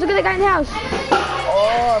guy in the house. Look at the guy in the house.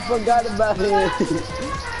 Oh, I forgot about him.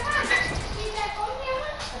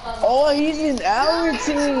 Oh, he's in our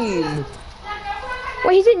team.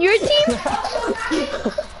 Wait, he's in your team?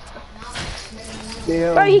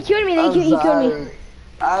 Damn, Bro, he killed me. He killed me.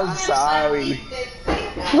 I'm sorry.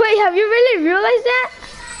 Wait, have you really realized that?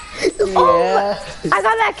 Yeah. Oh, I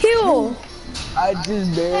got that kill. I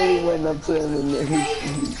just barely went up to him and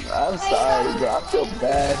I'm sorry, bro. I feel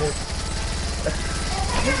bad.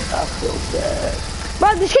 I feel bad. Bro,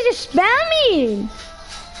 this kid is spamming.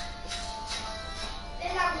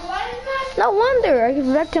 No wonder I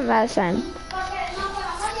wrecked him last time.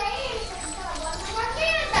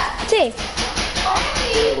 See.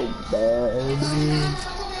 So bad.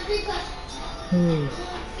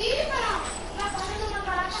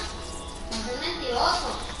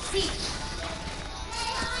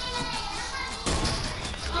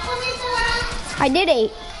 I did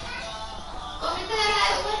 8.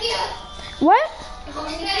 What?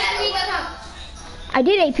 I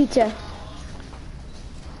did 8 pizza.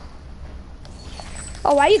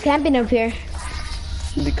 Oh, why are you camping up here?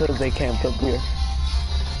 Because they camped up here.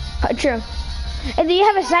 True. And do you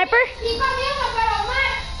have a sniper?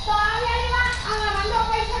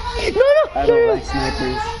 No, I don't like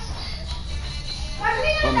snipers.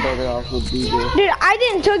 I'm better off with blue. Dude, I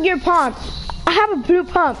didn't took your pump. I have a blue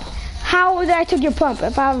pump. How did I took your pump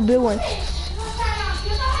if I have a blue one?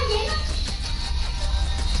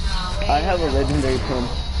 I have a legendary pump.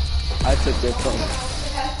 I took their pump.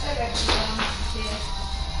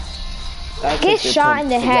 Get shot in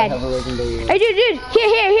the head. Hey, dude,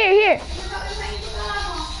 here.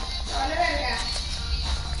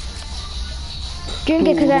 Drink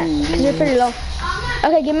it, cause they're pretty low.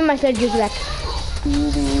 Okay, give me my third juice back.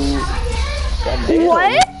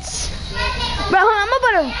 What? Bro, I'm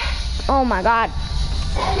about to... Oh my god.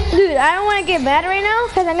 Dude, I don't want to get mad right now,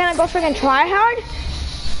 cause I'm gonna go freaking try hard.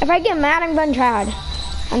 If I get mad, I'm gonna try hard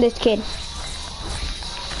on this kid.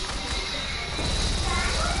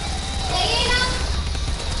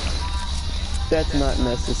 That's not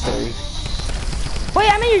necessary. Wait,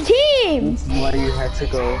 I'm in your team. That's why you had to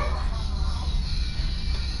go.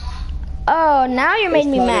 Oh, now you're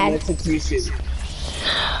making me mad. It's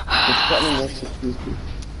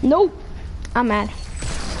Nope. I'm mad.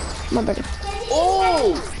 My buddy.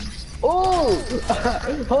 Oh!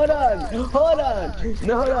 Hold on. No, hold on.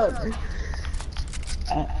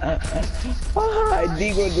 I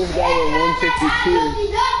degoed this guy at 152.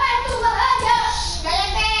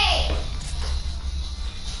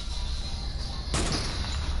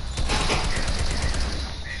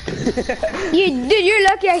 Dude, you're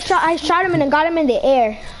lucky I shot him and I got him in the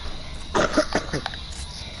air.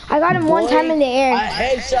 I got him one time in the air. I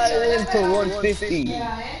headshotted him for 150.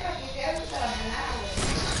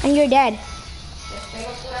 And you're dead.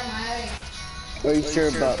 Are you sure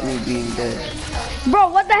about me being dead? Bro,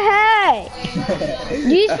 what the heck?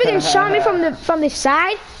 You just freaking shot me from the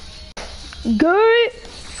side? Good.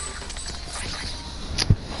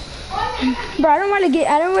 Bro, I don't want to get,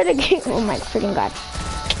 oh my freaking god.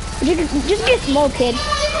 Just get smoked, kid.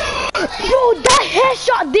 Bro, that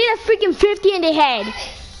headshot did a freaking 50 in the head.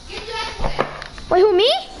 Wait, who, me?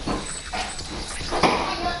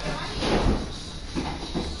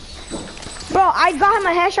 Bro, I got him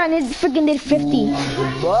a headshot and it freaking did 50.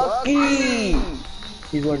 Lucky!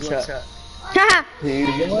 He's one shot. Haha.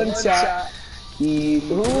 He's one shot. Who's a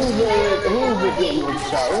good one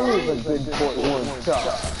shot? Who's a good one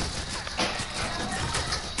shot?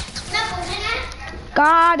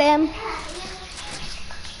 Got him.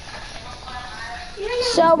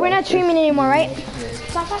 So we're not streaming anymore, right?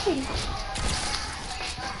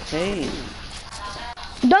 Hey.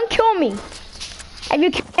 Don't kill me. If you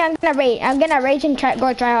kill me, I'm gonna rage and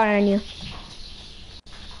go try hard on you.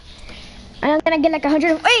 And I'm gonna get like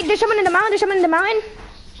 100. Wait, there's someone in the mountain.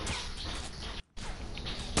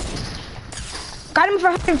 Got him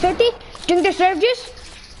for 150. Drink the serve juice.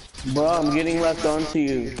 Bro, I'm getting left onto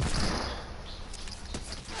you.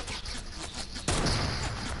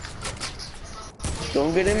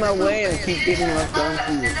 Don't get in my way and keep getting left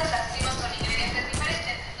onto you.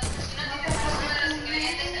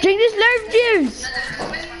 Drink this nerve juice.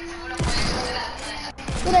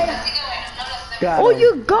 Oh,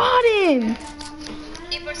 you got him.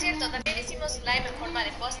 Y por cierto, también hicimos slime en forma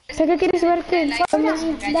de postres. ¿Qué quieres ver qué?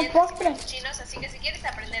 De postres chinos, así que si quieres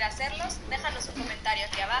aprender a hacerlos, déjanos un comentario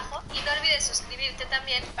aquí abajo y no olvides suscribirte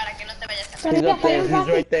también para que no te vayas a perder. He's up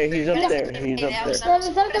there. Que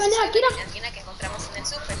encontramos en el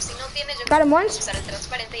súper. Si no tienes, yo Got him once. usar el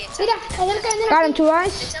transparente y echar. Got him 2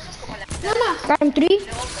 eyes. Echamos como la Got him 3.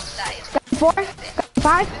 luego cortar. Got him 4. Got him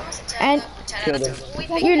 5. And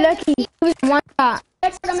you're lucky. It was one shot.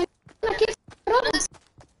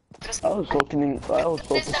 I was focusing on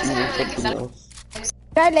something else.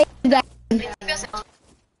 That lady that. Pero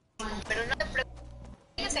no te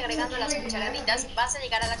preocupes, agregando las cucharaditas vas a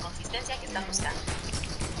llegar a la consistencia que estás buscando.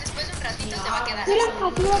 Después de un ratito te va a quedar así.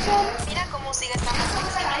 Mira cómo sigue estando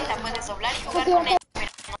flexible y la puedes doblar y jugar con ella.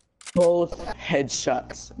 Both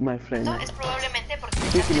headshots, my friend. No, es probablemente porque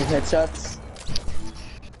Speaking of headshots,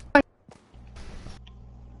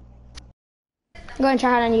 I'm going to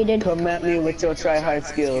try hard on you, dude. come at me with your try-hard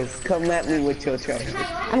skills. Come at me with your try-hard.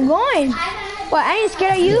 I'm going. What, I ain't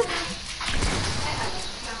scared of you?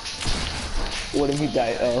 What if he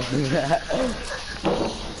died? Oh.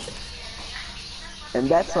 And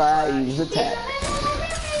that's why I use attack.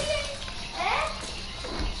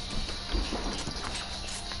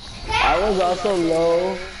 I was also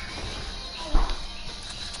low.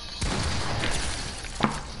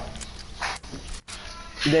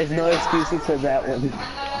 There's no excuses for that one.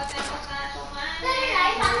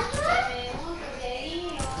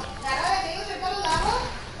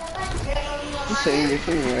 saying your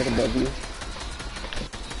thing right above you.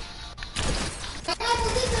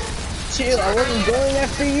 Chill, I wasn't going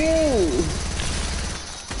after you.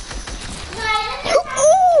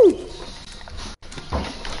 Ooh!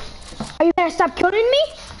 Are you gonna stop killing me?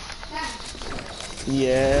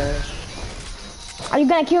 Yeah. Are you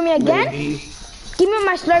gonna kill me again? Maybe. Give me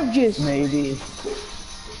my slurp juice. Maybe.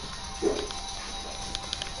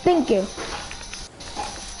 Thank you.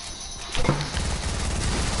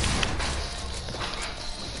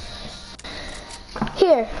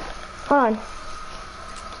 Here, hold on.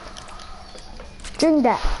 Drink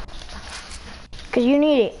that. Cause you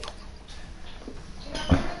need it.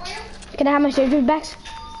 Can I have my surgery back?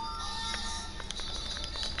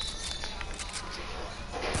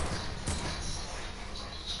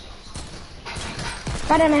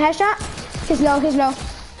 Got him a headshot. He's low, he's low.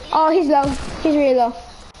 Oh, he's low. He's really low.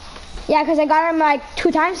 Yeah, cause I got him like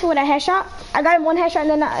 2 times with a headshot. I got him 1 headshot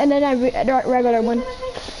and then a regular one.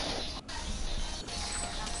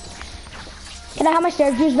 Can I have my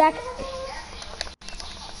surf juice back?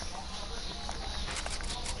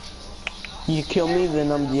 You kill me,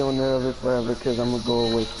 then I'm the owner of it forever, because I'm gonna go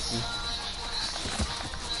away from you.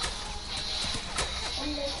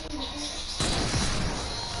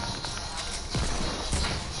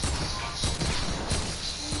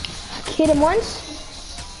 Hit him once.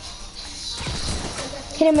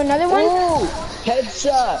 Hit him another one. Ooh!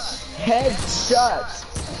 Headshot! Headshot!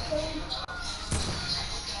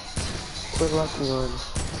 Quit locking on.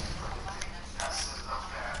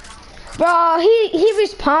 Bro, he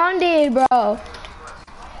responded, bro.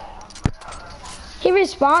 He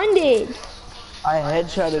responded. I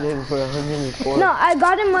headshotted him for 104. No, I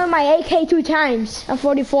got him with my AK 2 times. A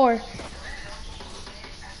 44.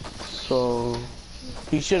 So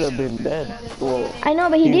he should have been dead. Well, I know,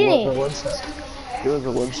 but he didn't. Was a 1 shot. It was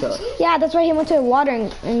a 1 shot. Yeah, that's why he went to the water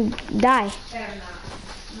and died.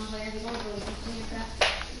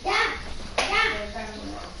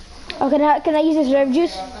 Oh, can I use this herb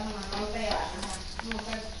juice?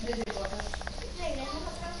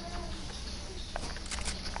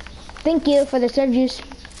 Thank you for the herb juice.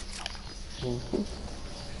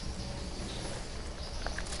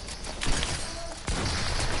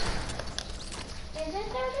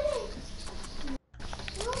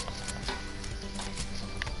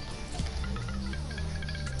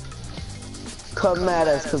 Come at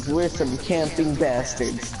us, cause we're some camping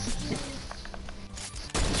bastards.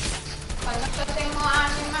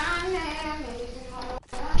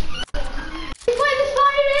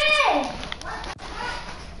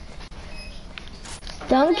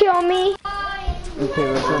 Don't kill me.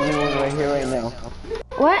 Okay, let's 1v1 right here, right now.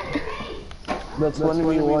 What? Let's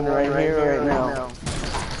 1v1 right here, right now.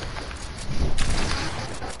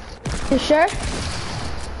 You sure?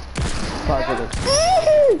 Positive.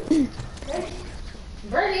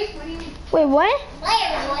 Wait, what?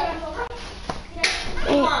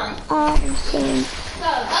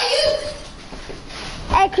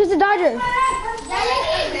 Hey, Chris the Dodger.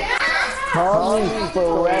 Call me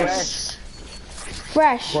fresh.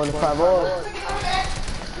 Fresh. Por favor.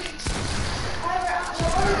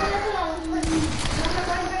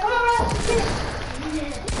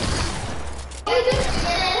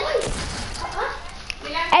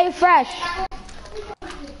 Hey, Fresh.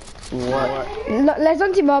 What? Let's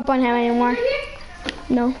don't team up on him anymore.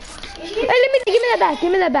 No. Hey, give me that back.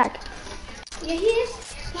 Give me that back.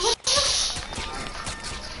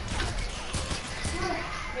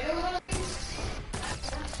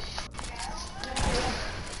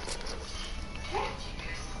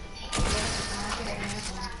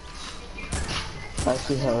 I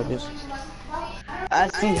see how it is. I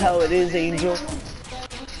see how it is, Angel.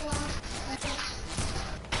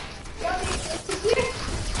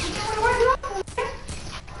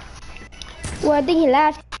 Well, I think he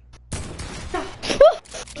left.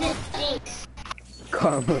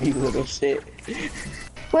 Karma, you little shit.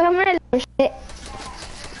 Well, I'm not a little shit.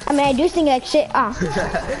 I mean, I do think like shit. Ah.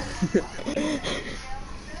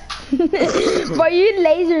 But you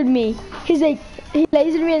lasered me. He's like, he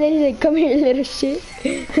lasered me and then he's like, come here, little shit.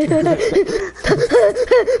 Can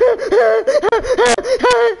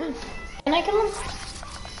I kill him?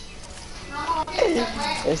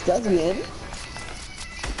 ¿Estás bien?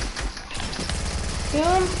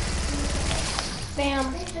 Boom.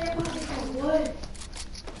 Bam.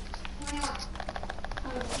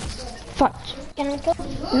 Fuck. Can I kill?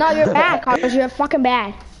 No, you're bad, Carlos. You're fucking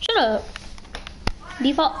bad. Shut up.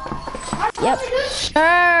 Default. Yep.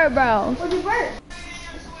 Sure, bro. Where'd you bird?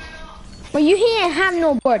 Well, he didn't have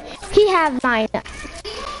no board. He have mine.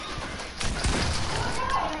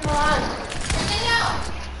 Hold on.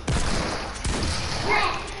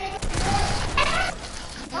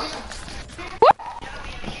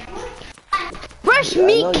 Rush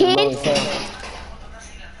me, kid.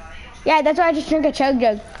 Yeah, that's why I just drink a chug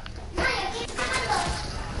jug.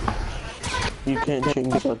 You can't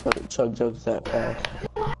drink chug jugs that fast.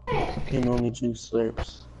 You can only drink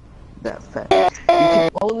slurps that fast. You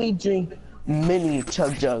can only drink mini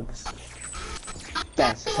chug jugs.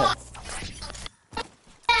 That's tough.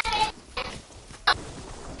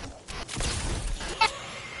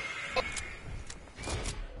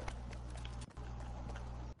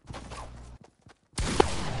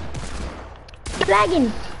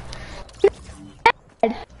 Lagging.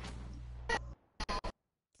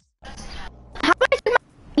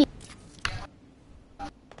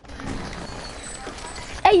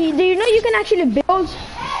 Hey, do you know you can actually build?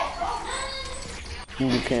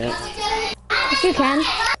 You can't. Yes, you can.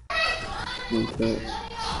 You can't.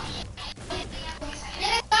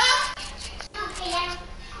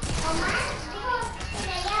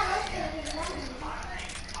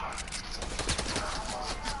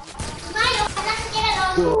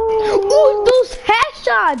 Ooh, those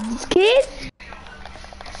headshots, kid.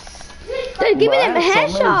 Dude, give me them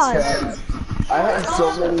headshots. I have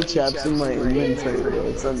so many traps in my inventory, bro.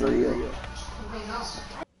 It's unreal.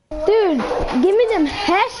 Dude, give me them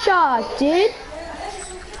headshots, dude.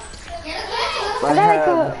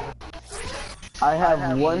 I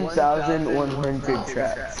have 1,100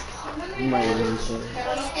 traps in my inventory.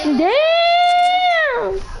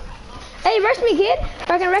 Damn! Hey, rush me, kid.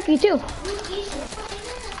 I can wreck you too.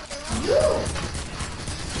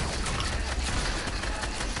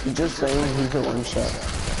 You're just saying he's a one shot.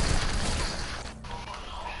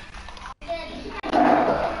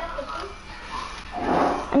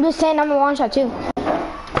 I'm just saying I'm a one shot too.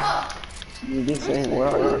 You're just saying where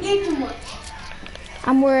are you?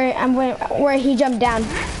 I'm where he jumped down. I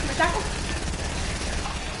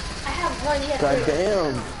have one yet. God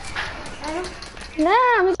damn.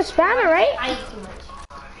 Nah, I'm just spamming, right? I eat too much.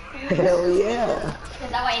 Hell yeah. Is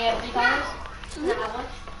that why you have $3? No.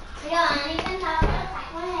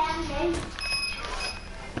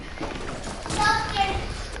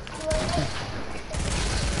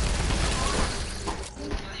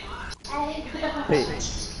 Bitch.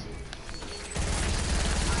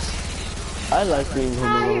 I like being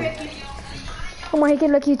home alone. Oh my, he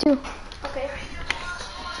can look you too. Okay.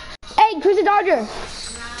 Hey, Chris the Dodger.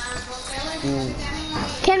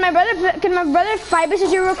 Can my brother fight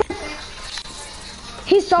versus you real quick?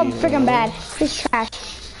 He's so freaking bad. He's trash.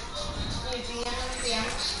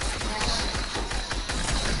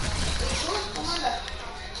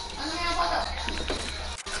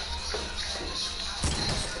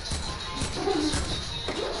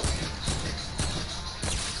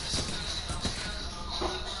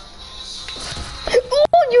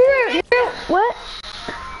 What?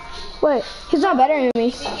 What? He's not better than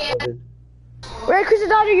me. Right, Chris the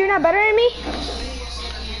Dodger, you're not better than me?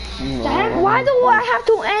 No. Why do I have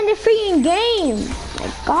to end the freaking game? My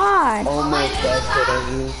God. Almost faster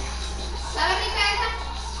than you.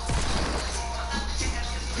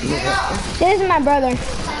 This is my brother.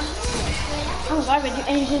 Oh, garbage.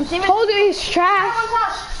 And you didn't see me? Told you he's trash.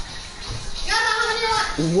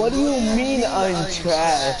 What do you mean I'm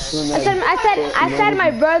trash? I said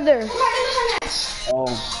my brother.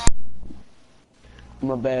 Oh.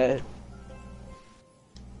 My bad.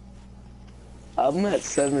 I'm at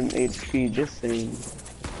 7 HP, just saying.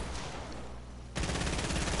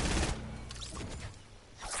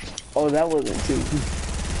 Oh, that wasn't too.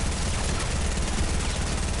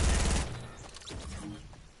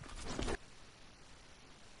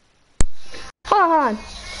 Hold on.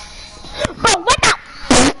 Bro, what the?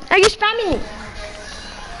 Are you spamming me?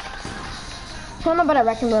 Tell me about a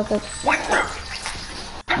wrecking real quick.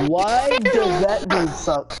 Why does that thing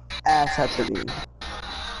suck ass happening?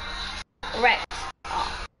 Right.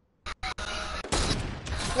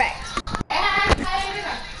 Right.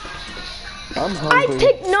 I'm I hungry.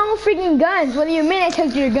 took no freaking guns. What do you mean I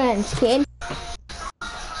took your guns, kid?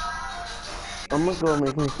 I'm gonna go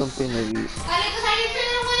make me something to eat.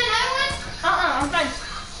 I'm fine.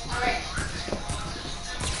 Alright.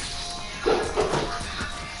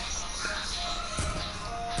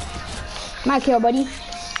 My kill, buddy.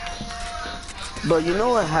 But you know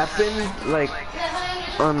what happened, like,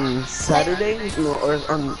 on Saturday? No, or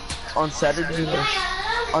on Saturday, or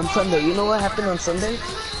on Sunday. You know what happened on Sunday?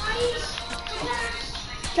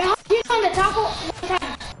 You on the taco?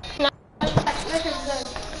 No.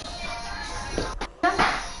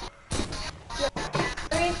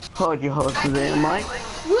 Oh, you host today, Mike?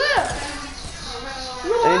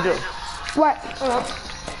 Angel, What?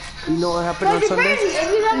 you know what happened on Sunday?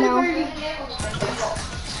 No.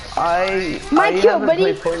 I My kill, haven't buddy.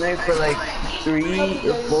 played Fortnite for like 3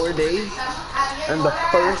 or 4 days. And the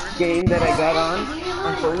first game that I got on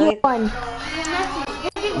Fortnite, One.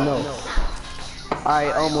 no,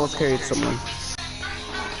 I almost carried someone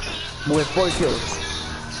with 4 kills,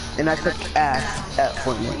 and I took ass at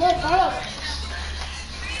Fortnite.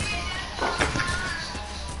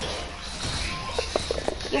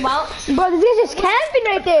 You won't? Bro, this guy's just camping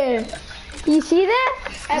right there. You see that?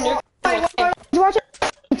 Watch it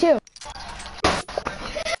too.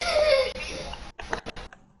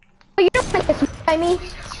 You don't want to get smoked by me.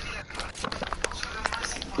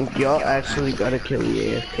 Y'all actually gotta kill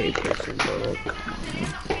the AFK person, bro.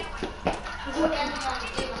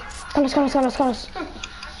 Come on.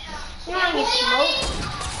 You want to get smoked?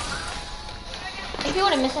 If you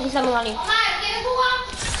want to miss it, he's coming on you. I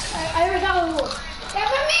already got one. That's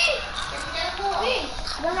for me.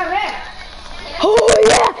 That's my red. Oh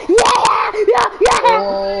yeah.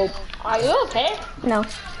 Oh, Are you okay? No.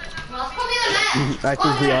 I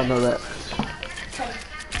think we all know that.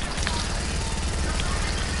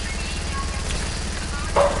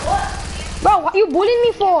 Bro, what you bullying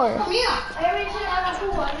me for?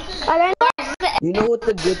 You know what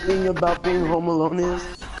the good thing about being home alone is?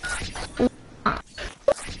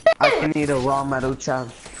 I can eat a raw maruchan.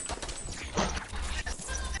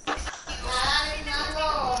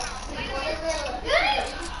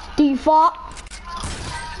 Default.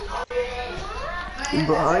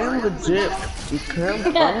 But I am legit. You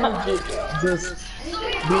can't. I'm legit just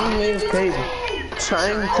being AFK,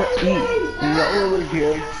 trying to eat. Y'all over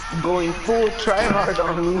here going full try hard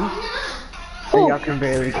on me, and y'all can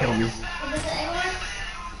barely kill me.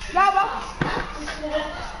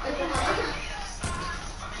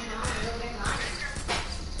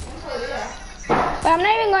 But I'm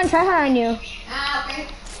not even gonna try hard on you.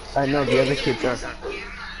 I know the other kids are.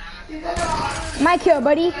 My kill,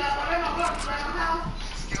 buddy.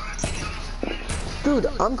 Dude,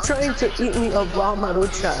 I'm trying to eat me a raw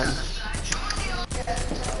maruchan.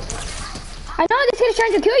 I know this kid is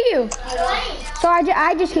trying to kill you. So I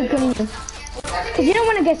just keep killing you. Cause you don't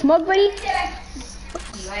want to get smoked, buddy.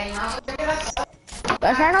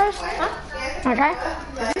 That's right, Ramos? Huh? Okay.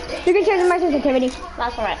 You can change my sensitivity.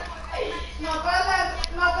 That's alright.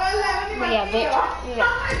 Yeah,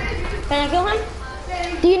 can I kill him?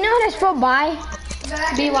 Do you know how to spell bye?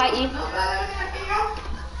 B-Y-E.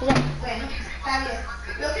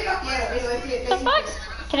 The fuck?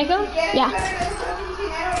 Can I kill him? Yeah.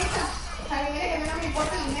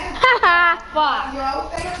 Haha. Fuck.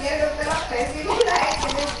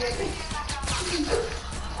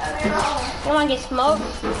 You wanna get smoked?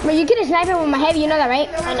 But you can snipe him with my heavy, you know that, right?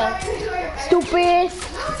 I know. Stupid.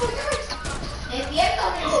 Damn,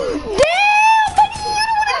 buddy, you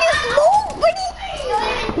don't want to get smoked, buddy.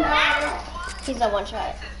 He's a one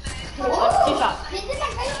shot. Two shot.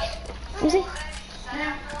 Let me see.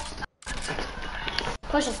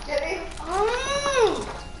 Push him.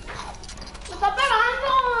 ¡Está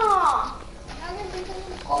pegando!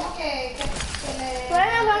 ¿Cómo que me...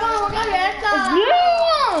 ¡Pueden hacer la boca abierta!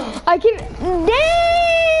 Damn! I can...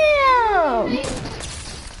 Damn!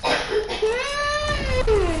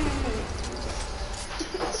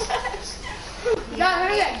 Ya,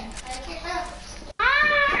 venga.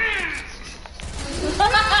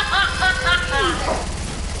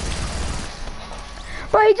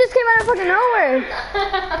 Bro, he just came out of fucking nowhere.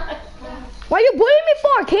 What are you bullying me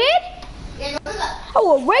for, kid? I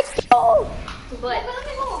will wreck you.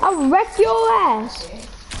 I'll wreck your ass.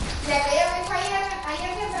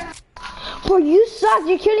 Bro, you suck.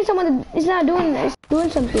 You're killing someone that is not doing this. Doing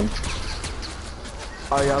something.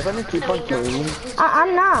 Are y'all gonna keep on killing me?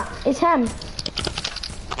 I'm not. It's him.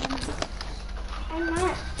 I'm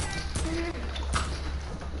not.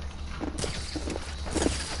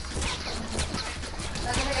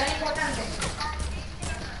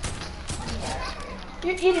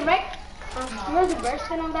 You're eating, right? You know the bird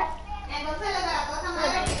skin on that?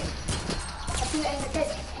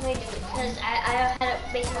 Because I had it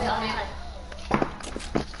basically all the time.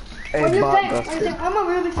 Hey, When you bot came, I busted. said, I'm a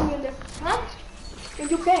really see in there. Huh? When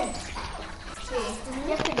you came.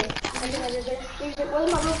 Yesterday. You said, where's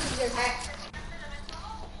my room there?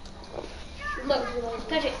 Look,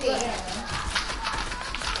 touch it. Look.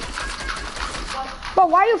 But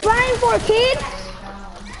why are you flying for, kid?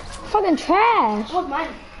 Fucking trash. That was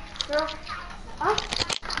mine. Girl. Huh?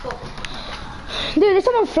 Dude, there's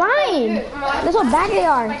someone flying. That's how bad they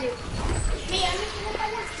are.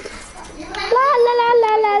 La la la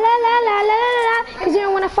la la la la la la la. Cause you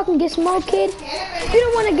don't wanna fucking get smoked, kid. You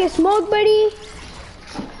don't wanna get smoked, buddy.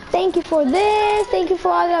 Thank you for this. Thank you for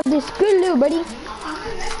all of this good loot, buddy.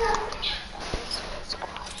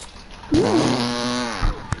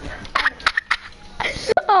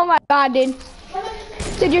 Oh my god, dude.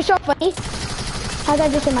 Dude, you're so funny. How'd I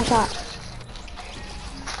just hit my shot?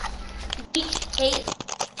 Hey,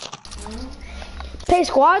 Pay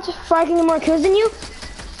squads for I can get more kills than you?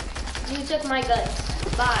 you took my guns.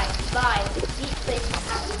 Bye. Eat this.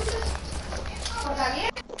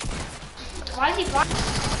 Why is he flying?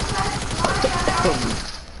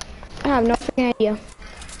 I have no freaking idea.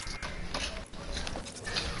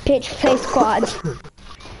 Pitch play squads.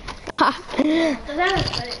 Yeah.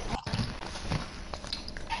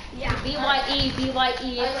 BYE,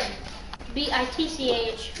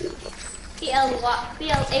 BITCH,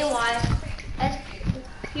 BLAY, SQADS.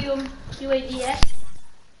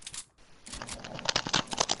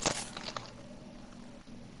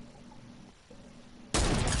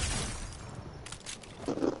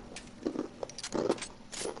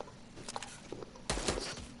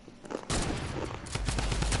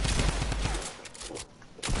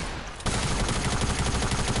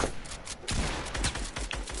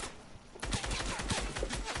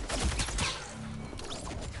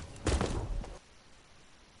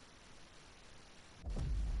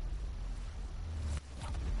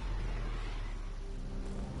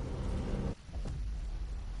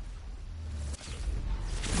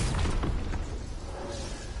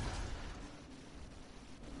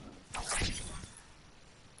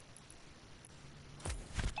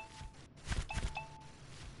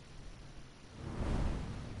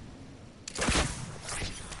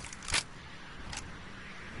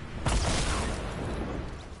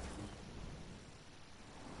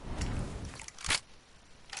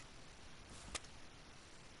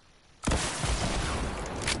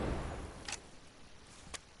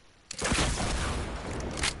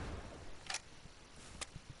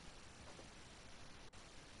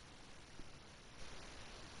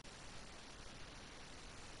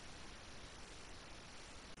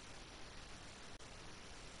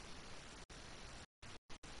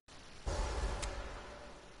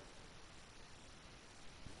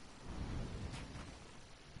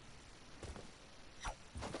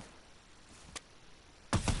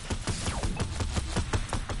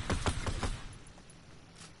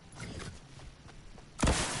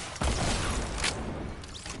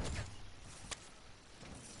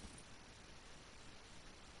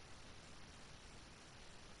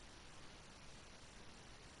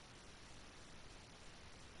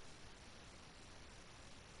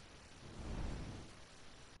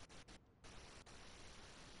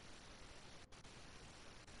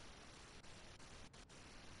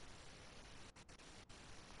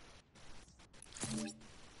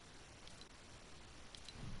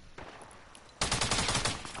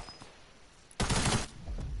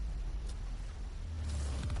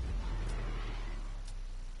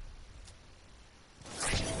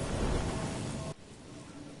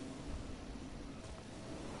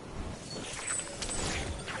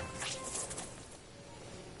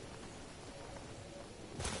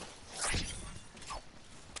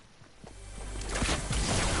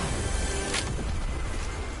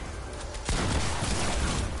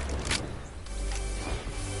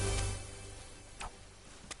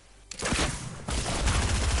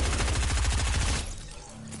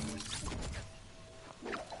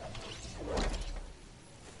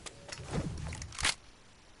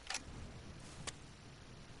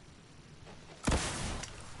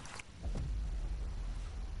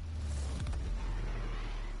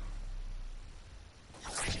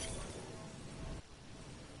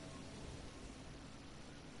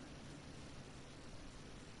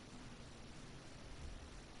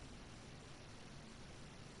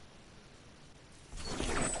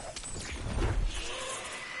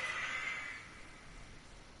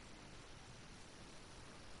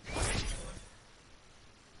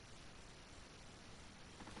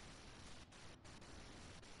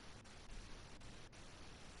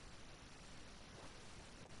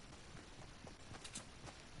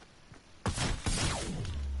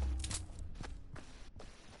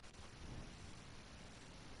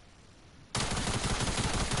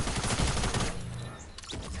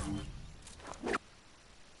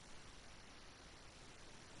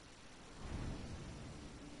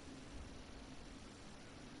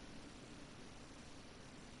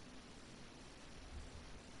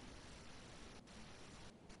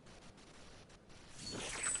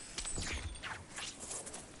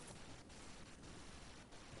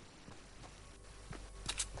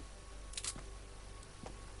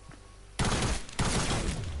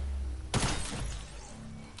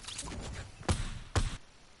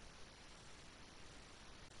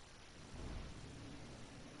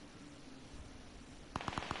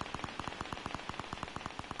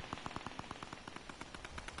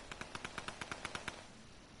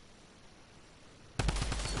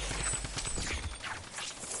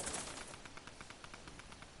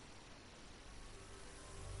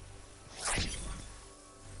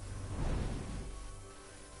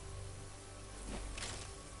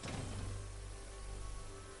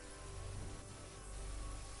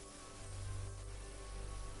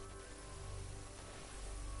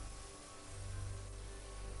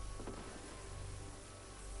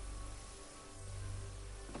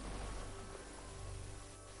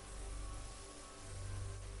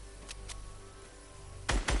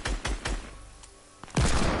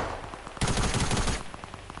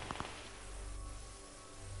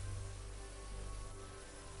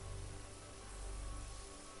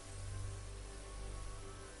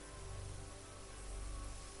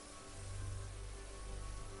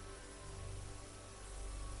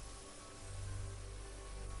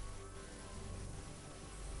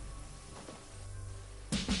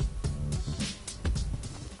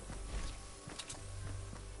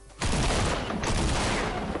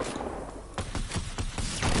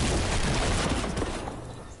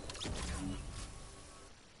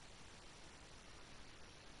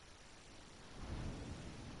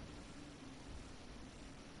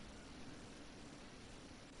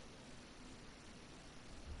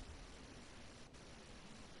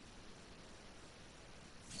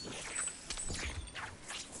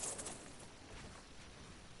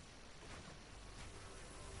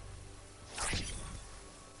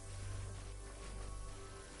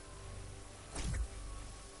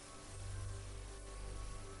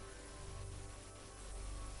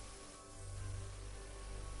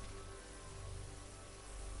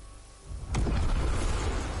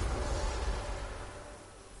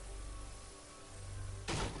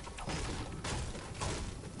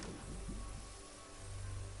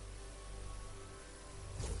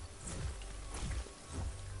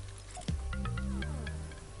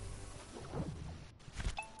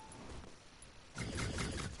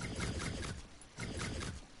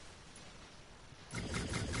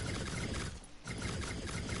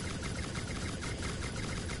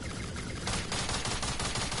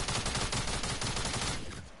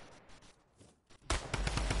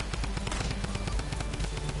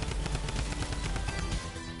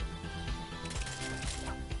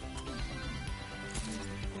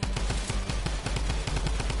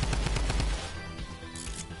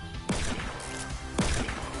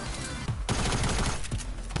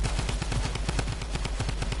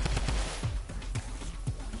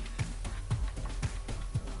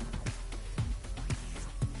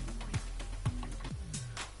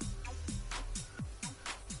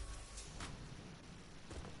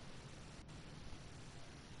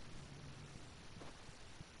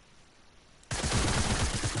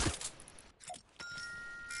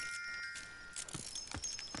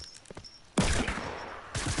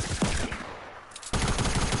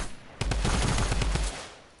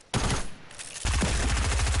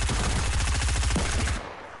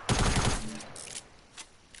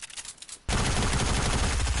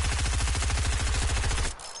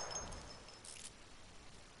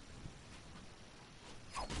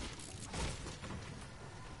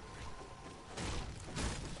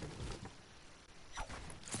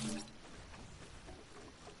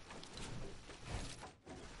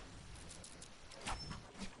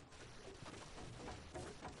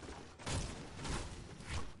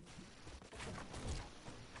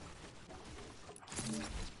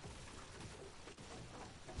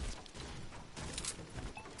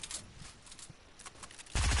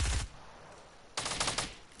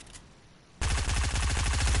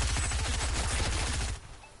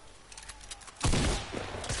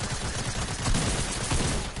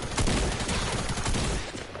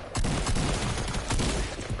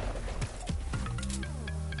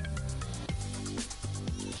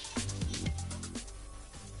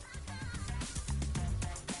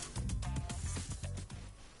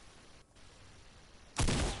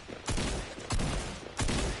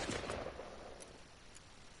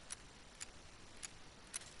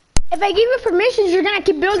 If I give you permissions, you're gonna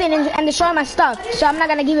keep building and destroy my stuff. So I'm not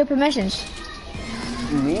gonna give you permissions.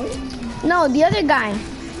 Me? No, the other guy.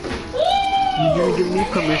 You gonna give me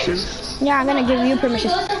permissions? Yeah, I'm gonna give you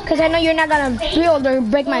permissions. Cause I know you're not gonna build or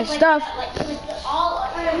break my stuff.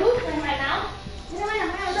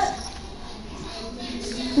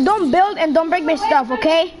 Don't build and don't break my stuff,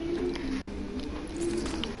 okay?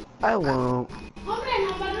 I won't.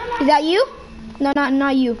 Is that you? No,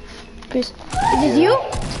 not you, Chris. Is this you?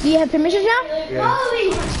 Do you have permissions now? Yeah.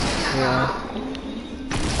 Yeah.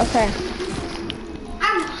 Okay.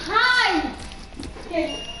 I'm high.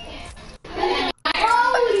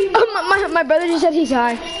 Oh, my brother just said he's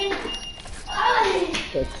high.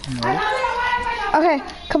 That's nice. Okay,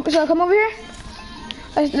 come over here.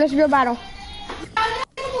 Let's do a battle.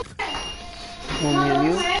 Want me and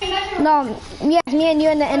you? No, yes, me and you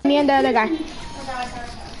and me and the other guy.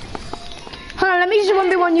 Hold on, let me just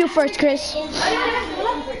 1v1 you first, Chris.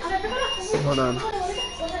 Hold on.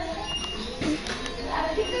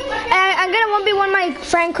 I'm gonna 1v1 my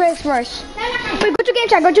friend Chris first. Wait, go to game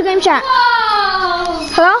chat. Go to game chat.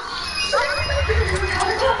 Hello?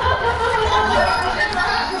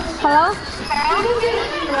 Hello?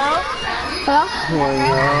 Hello? Hello?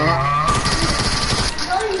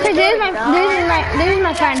 Hey, this is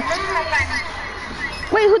my friend.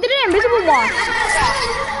 Wait, who did an invisible wall?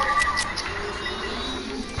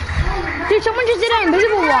 Dude, someone just did an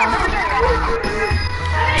invisible wall.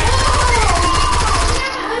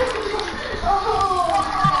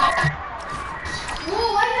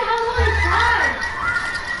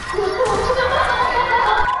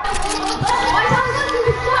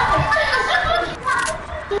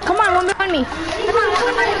 Come on, 1v1 me.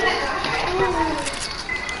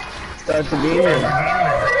 Start the game.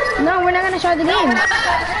 No, we're not gonna start the game.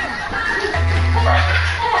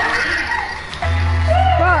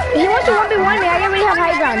 Bro, he wants to 1v1 me. I already have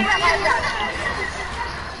high ground.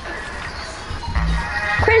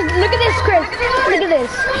 Chris, look at this, Chris. Look at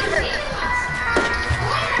this.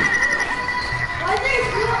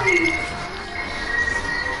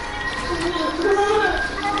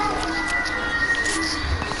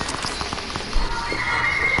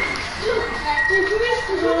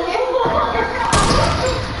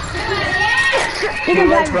 You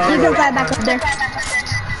can fly back up there.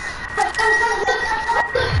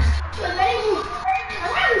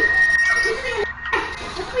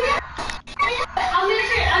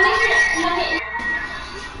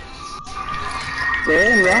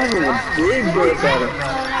 Damn, you're having a big bird battle.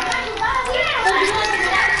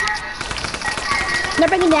 They're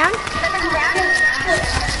breaking down?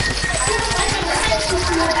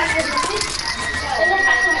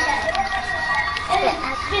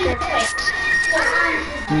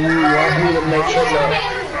 You want me to make sure that...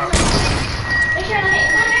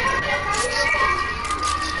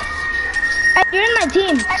 Hey, you're in my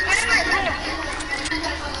team.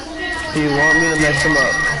 Do you want me to mess them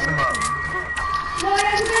up?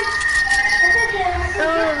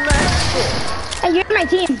 Hey, you're in my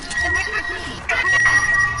team.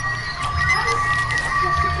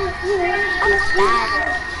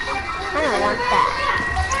 I don't want that.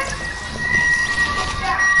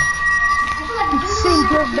 Same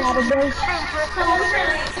good battle, boys.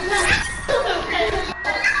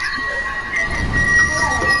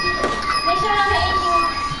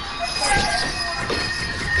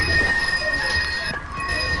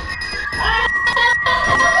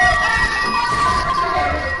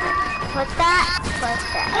 What's that? What's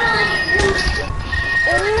that?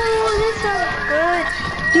 Ooh, this one's good.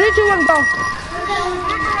 3, 2, 1, go.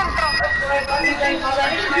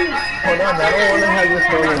 Hold on, I don't want to have this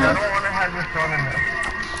going in there.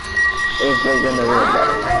 If they're gonna real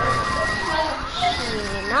battle.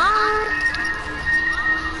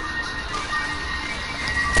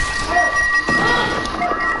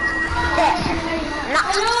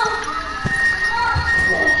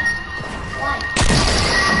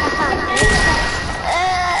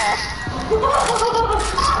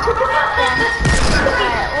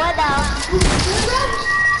 What else?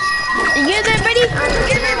 You get there, buddy?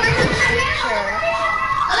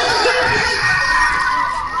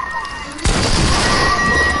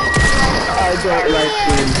 I don't like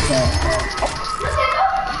being fat.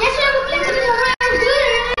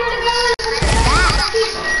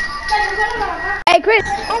 Hey, Chris.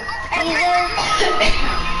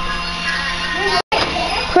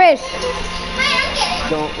 Chris.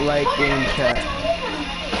 Don't like being fat.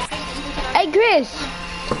 Hey, Chris.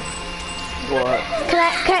 What?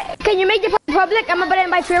 Can you make the public? I'm about to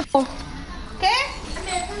invite Fearful. ¿Qué?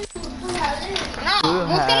 No,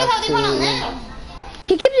 busque los audífonos de él.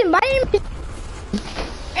 He keeps inviting me.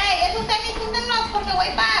 Esos tenis, úsenlos porque voy a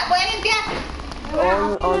ir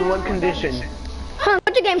on one condition. Huh,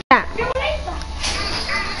 what's your game chat?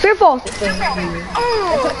 Fearful.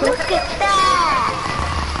 Oh, look at that.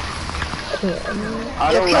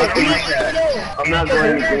 I don't like the chat. I'm not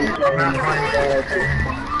going to game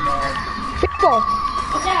Fearful.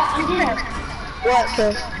 What,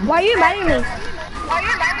 Phil? Why are you inviting me?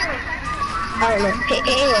 I don't know. Hey,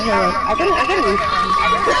 I gotta leave.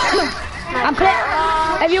 I'm playing.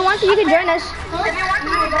 If you want to, you can join us.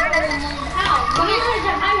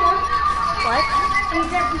 What?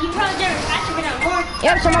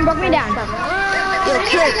 Yep, someone broke me down. Yo,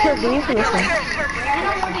 kill, can you finish this?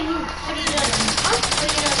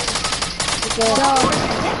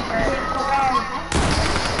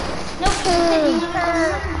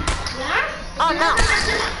 Oh no.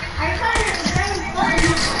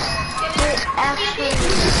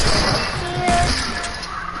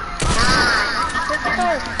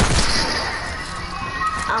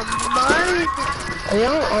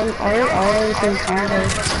 Are you always in Canada?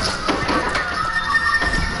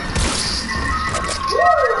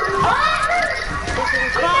 You can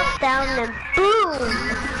cross down and boom!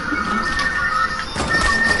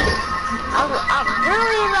 I'm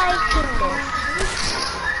really liking this.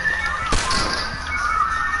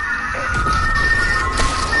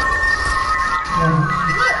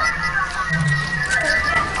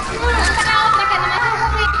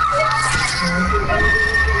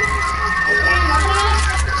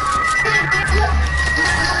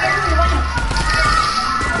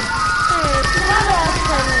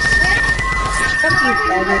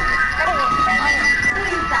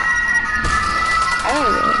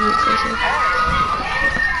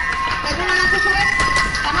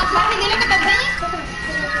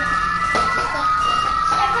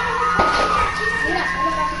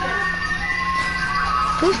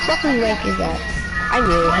 Whose fucking mic is that? I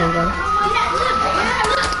knew it was him though.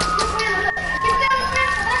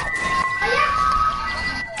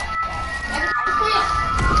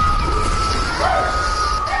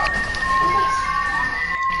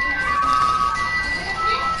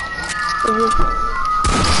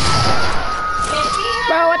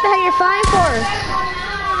 Bro, what the heck are you flying for?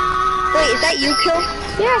 Wait, is that you, Kill?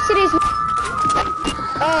 Yes, it is.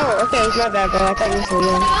 Oh, okay, it's not bad, bro. I thought you were so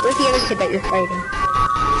young. Where's the other kid that you're fighting?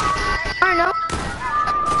 I don't know.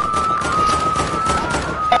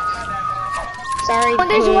 Sorry. One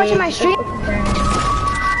day's watching my stream.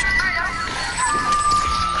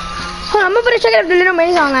 Hold on, I'm gonna check it if the little man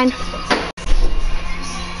is online.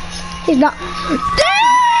 He's not. Damn!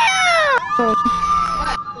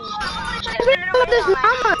 Look at this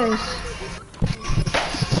Ramos.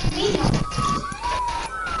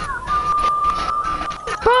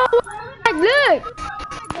 Bro, look!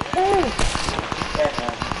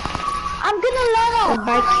 I'm gonna level.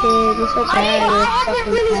 Bye, kid. You're so bad. I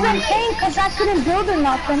haven't really been paying because I couldn't build or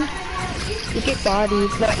nothing. You get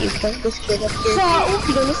bodied, not you. Kill this kid up here. So,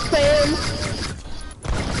 You don't spam.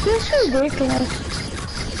 this is ridiculous.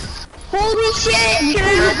 Holy shit! Can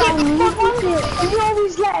I You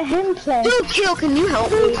always let him play. Dude, Kill, can you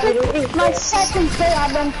help me? It's my second play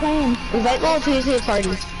I've been playing. Invite Maltuia to the party.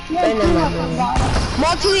 Yeah, No.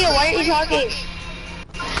 Maltuia, why aren't you talking?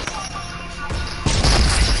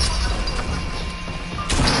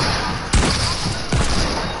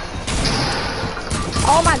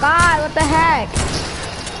 Oh my god, what the heck?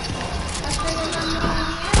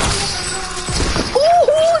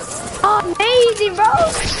 Ooh, amazing,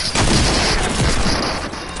 bro!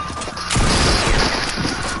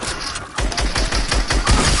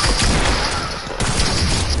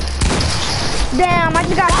 Damn, I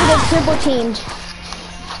just got to the triple teamed.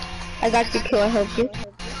 I got you, Kill. I helped you.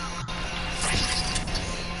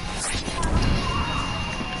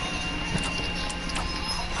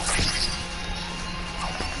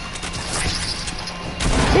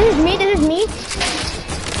 This is me.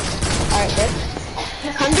 Alright, good.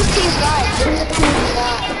 Come to team 5. Come to team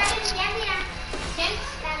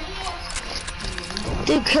 5.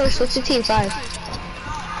 Dude, Kill, switch to team 5.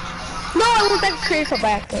 No, I want that critical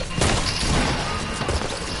back.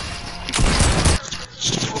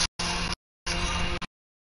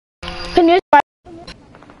 Can you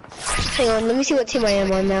Hang on, let me see what team I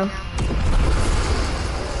am on now.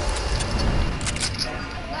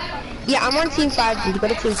 Yeah, I'm on team 5, dude. Go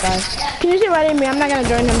to team 5. Can you sit right in me? I'm not gonna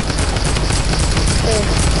join him.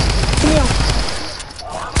 Camille.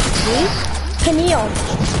 Me? Camille.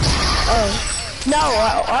 Oh. No,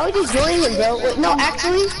 why would you join him, bro? Wait, no,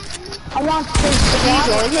 actually, I want to if you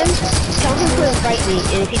join him, tell him to invite me.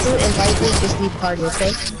 And if he doesn't invite me, just leave party,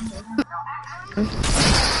 okay?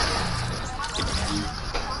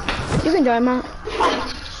 You can join, Matt.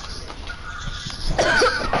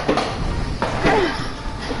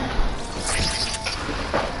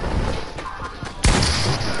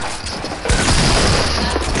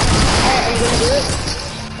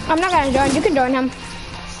 I'm not gonna join. You can join him.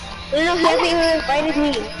 No, he hasn't even invited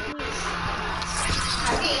me.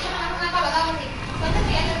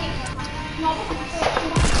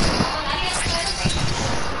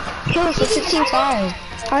 Kill us, it's 16-5.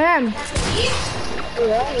 I am.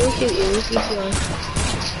 Yeah, let me shoot you. Let me see you on.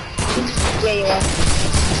 Yeah, you are.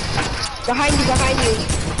 Behind you, behind you.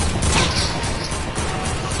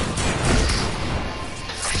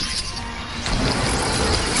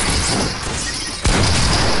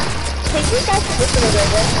 Hey, you guys can listen a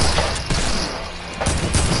little bit.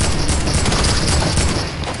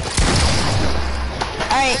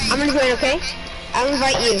 Alright, I'm gonna join, okay? I'll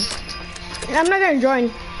invite you. I'm not gonna join.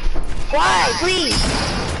 Why? Please.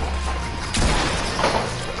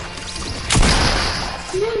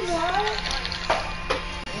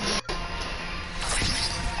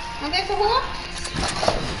 ¿Dónde se jugó?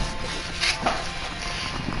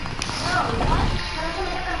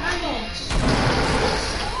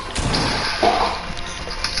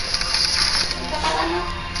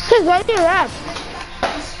 Hey, why do that?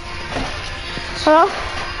 Hello?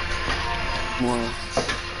 More.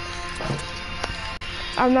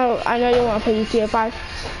 I know you want to play GTA 5.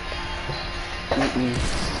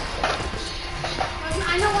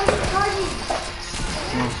 I know what you're charging.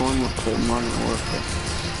 My phone will play Modern Warfare.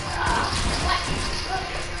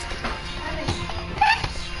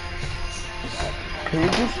 Can you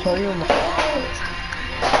just tell your mom?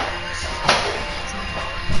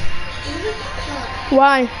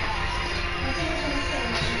 Why?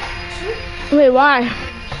 Wait, why?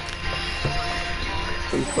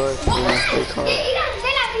 Because I want to play cards.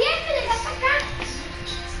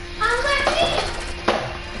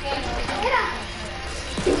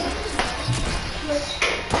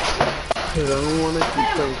 Because I don't want to keep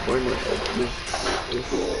playing Fortnite. It's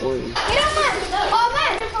boring.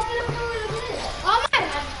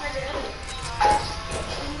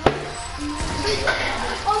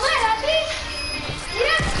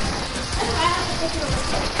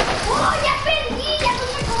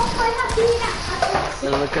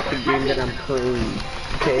 And look at the game that I'm playing.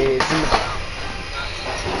 Okay, it's in the...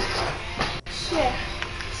 Yeah.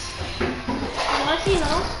 No, así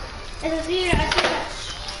no. Es así, así.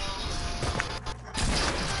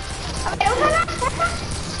 A ver, úsala, saca.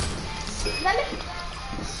 Dale.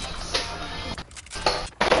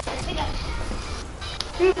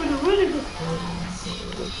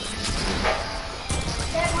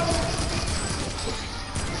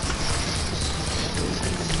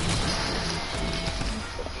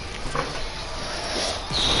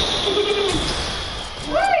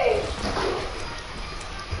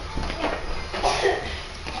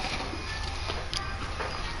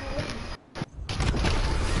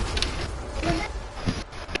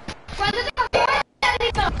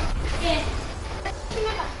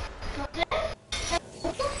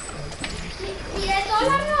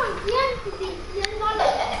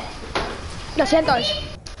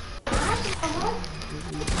 $200.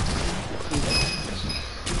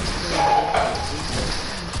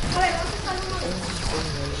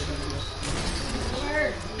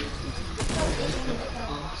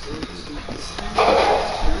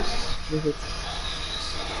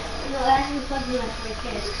 No, that's because you like right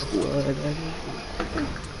there.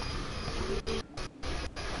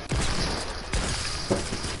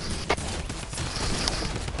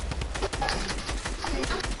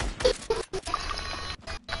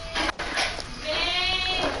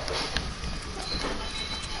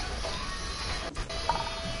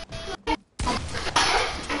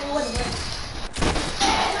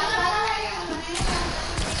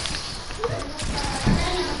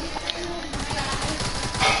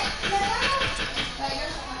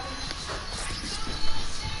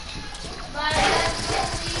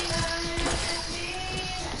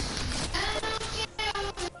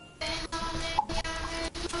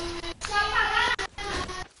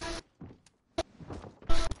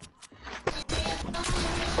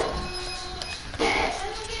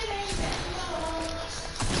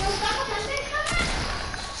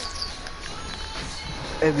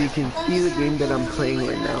 If you can see the game that I'm playing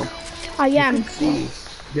right now, I you am. can see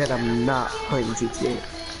that I'm not playing GTA.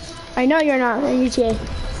 I know you're not in GTA.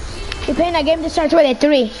 You're playing a game that starts with a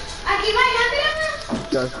 3. Aquí va,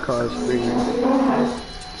 ya Just cause free.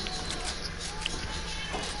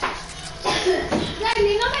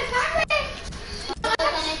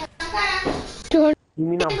 You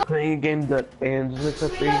mean I'm playing a game that ends with a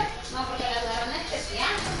 3?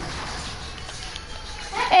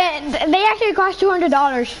 And they actually cost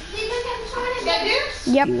 $200.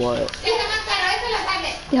 Yep, What?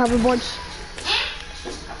 the hoverboards.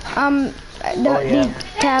 The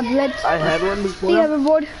tablets, I had one the before.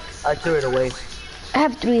 hoverboard. I threw it away. I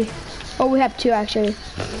have 3. Oh, we have 2 actually.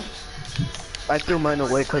 I threw mine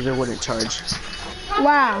away because it wouldn't charge.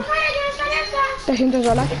 Wow. $300.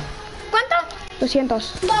 ¿Cuánto?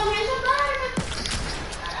 200.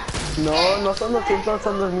 No, no son 200,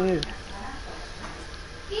 son 2000.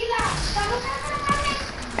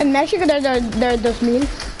 In Mexico, they're 2000.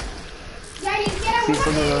 Sí,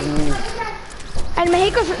 son de 2000. En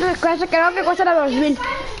México creo que cuesta 2000.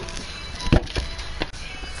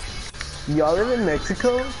 Y'all live in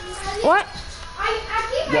Mexico? What?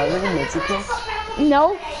 Y'all live in Mexico?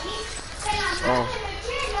 No. Oh.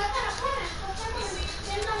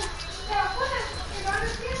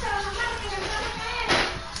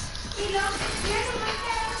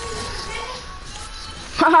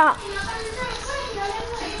 Haha.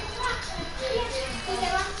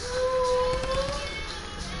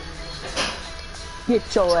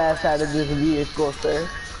 Get your ass out of this vehicle, sir.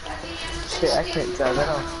 Shit, I can't drive it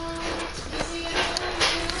off.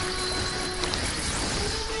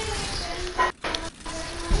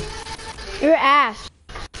 Your ass.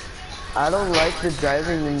 I don't like the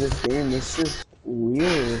driving in this game, it's just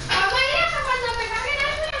weird.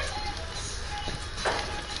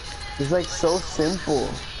 It's like so simple.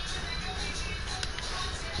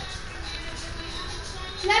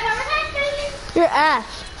 Your ass.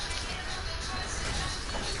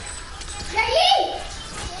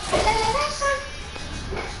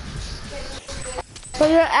 For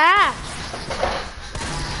your ass.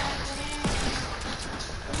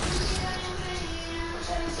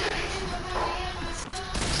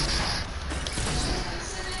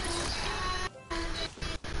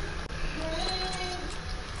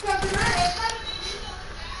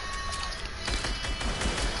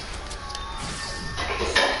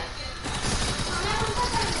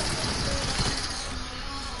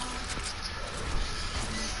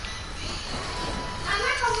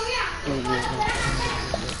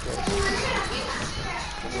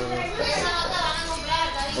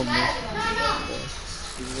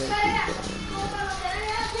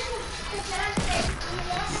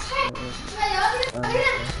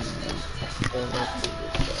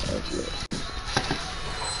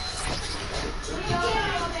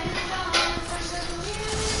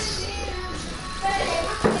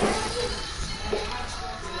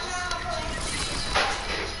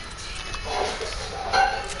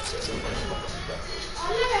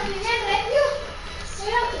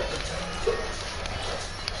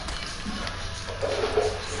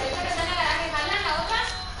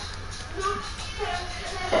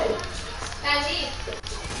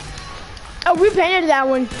 Oh, we painted that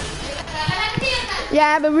one.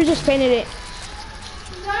 Yeah, but we just painted it.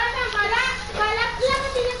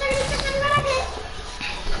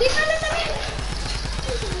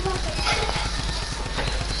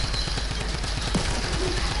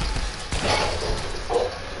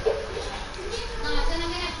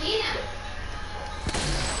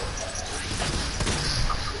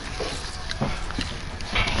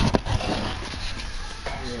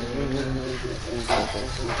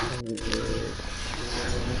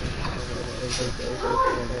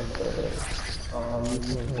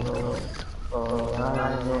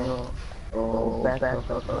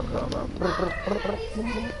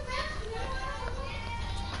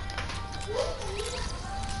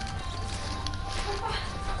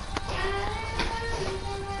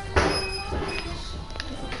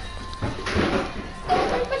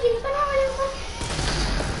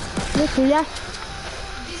 Listo, ya. No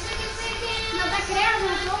te creas, me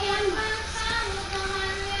estoy viendo.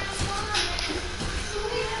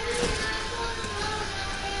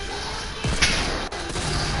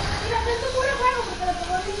 Mira, esto es puro juego porque lo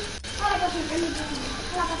pongo así. A la cocina,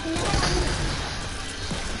 a la cocina.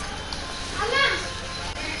 ¡Ana!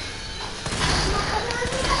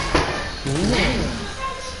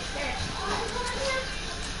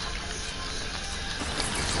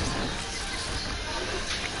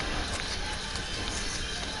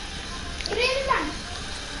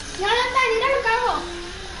 Jonathan, mira lo que hago.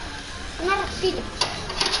 Una rosquilla.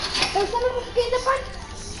 ¿Te gustan las rosquillas de pan?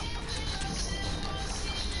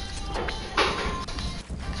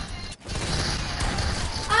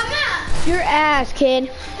 Mamá. Your ass, kid.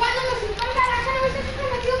 Cuando me fui para la casa, ¿no viste que se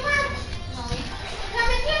metió pan? No. La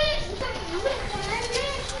metí ahí. El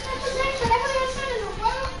teléfono ya está en el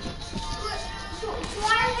juego. Tú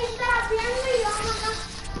ahí estás rapeando y yo acá.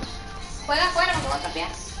 Juega afuera, no te voy a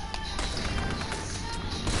tapear.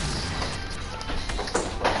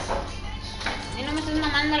 Y no me estás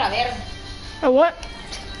mamando la verga. A what?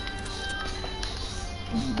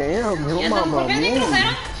 Damn, ¿Ya your estás mama por qué mean.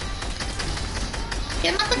 grosero?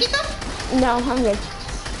 ¿Quieres más taquitos? No, I'm good.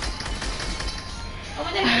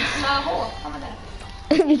 Cómetelo. No, jugo. Cómetelo.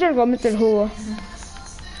 Vi ska gå med till H.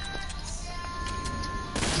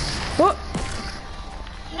 Oh.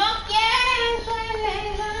 No quiero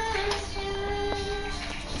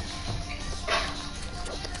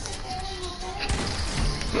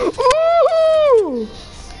Ooh!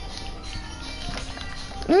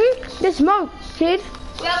 The smoke, kid.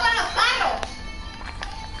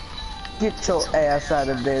 Get your ass out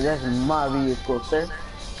of there. That's my vehicle, sir.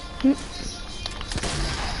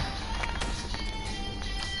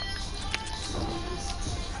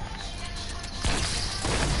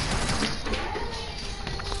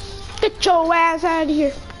 Get your ass out of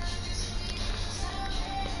here.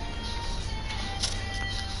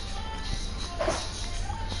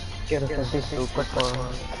 Get us a pistol, quick one.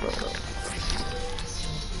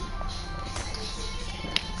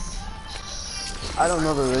 I don't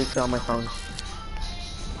know the lyrics on my phone.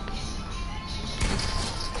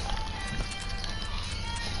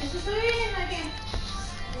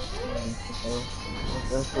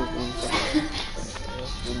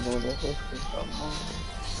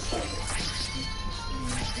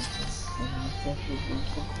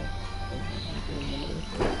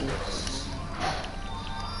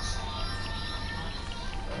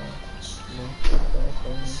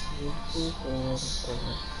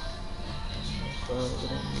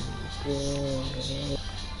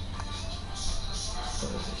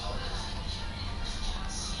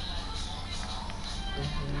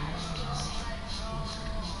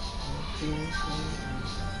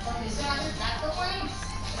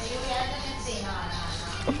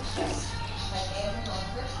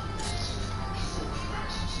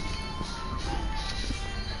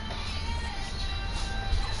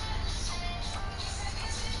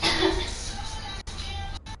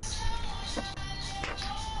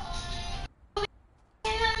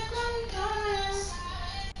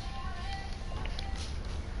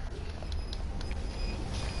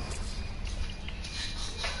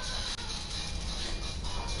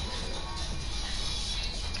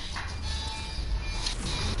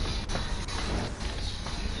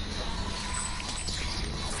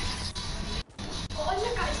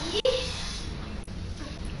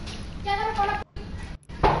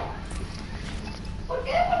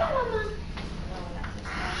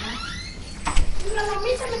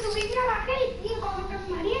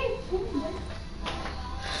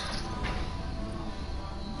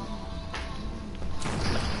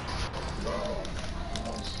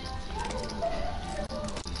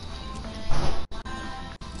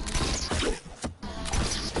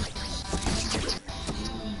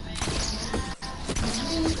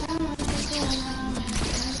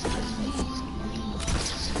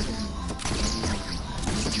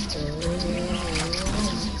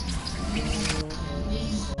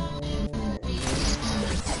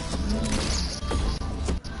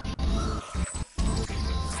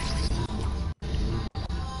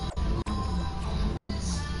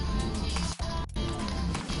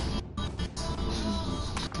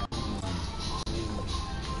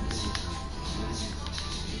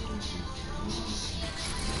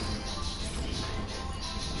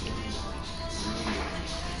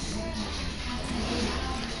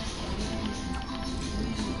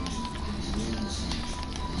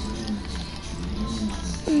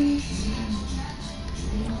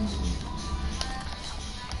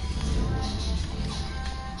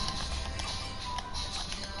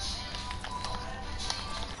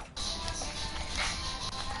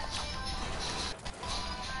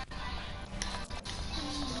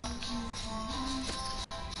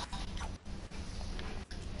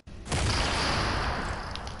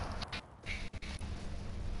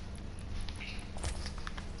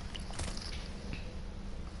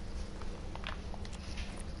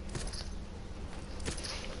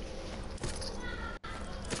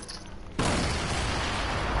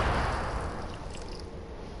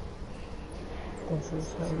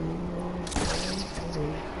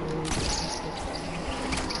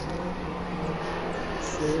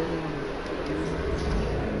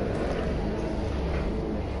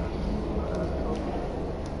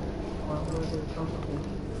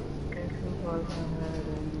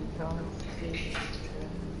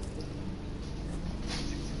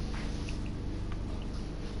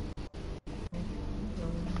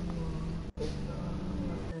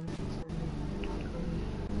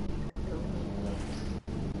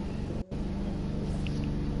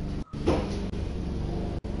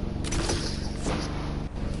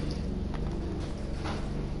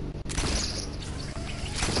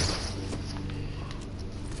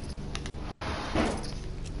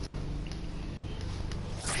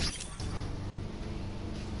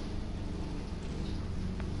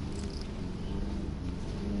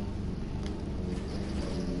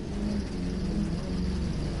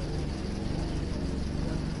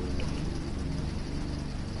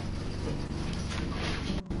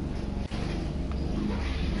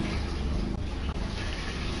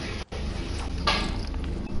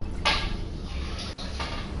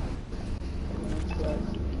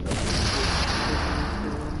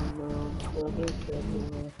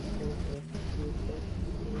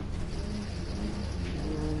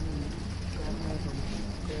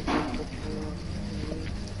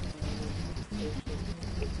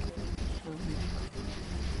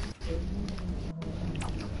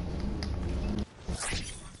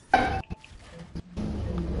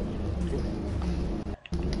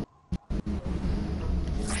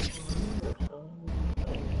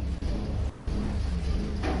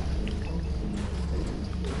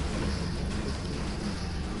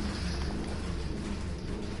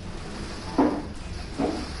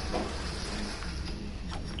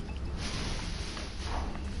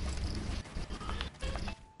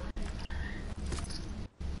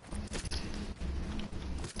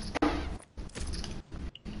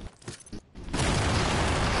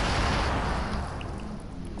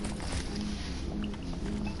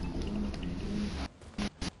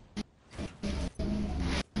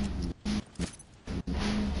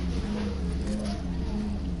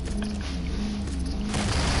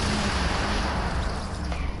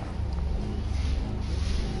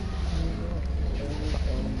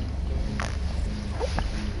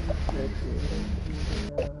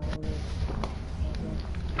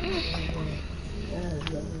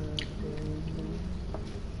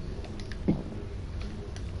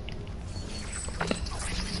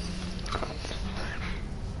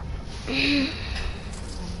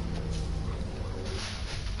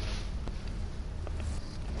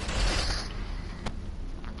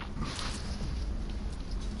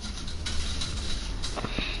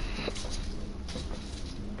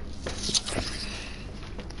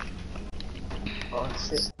 Oh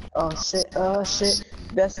shit, oh shit, oh shit,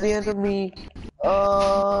 that's the end of me.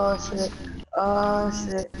 Oh shit, oh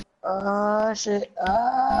shit, oh shit,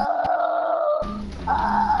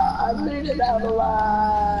 I made it out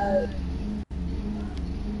alive.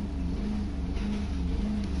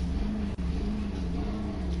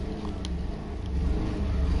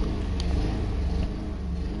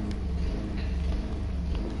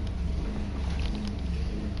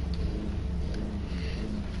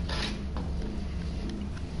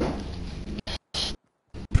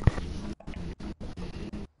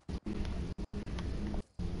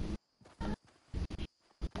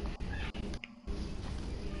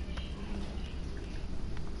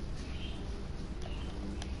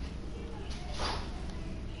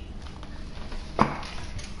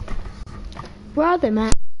 Where are they,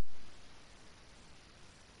 man?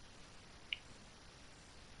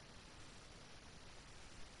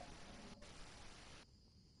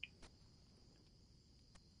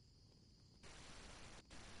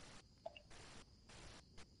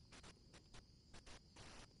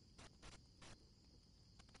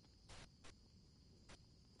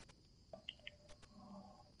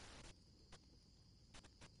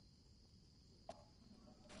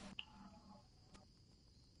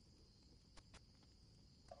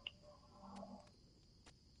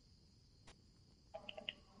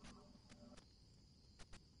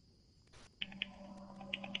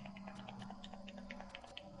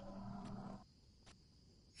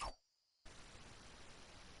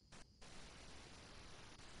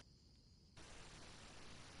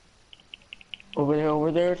 Over there,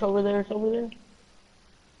 over there, it's over there, it's over there.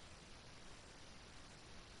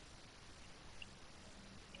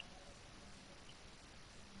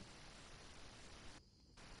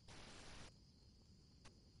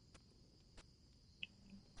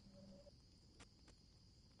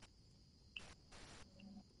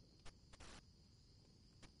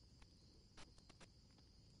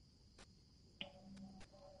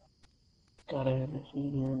 Got a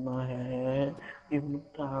machine in my head, even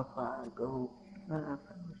if I go, my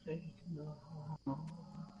conversation.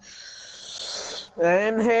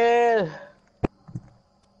 Inhale.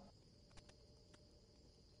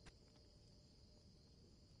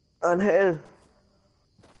 Inhale.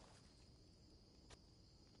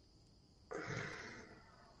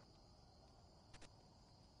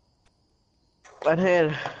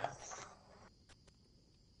 Inhale.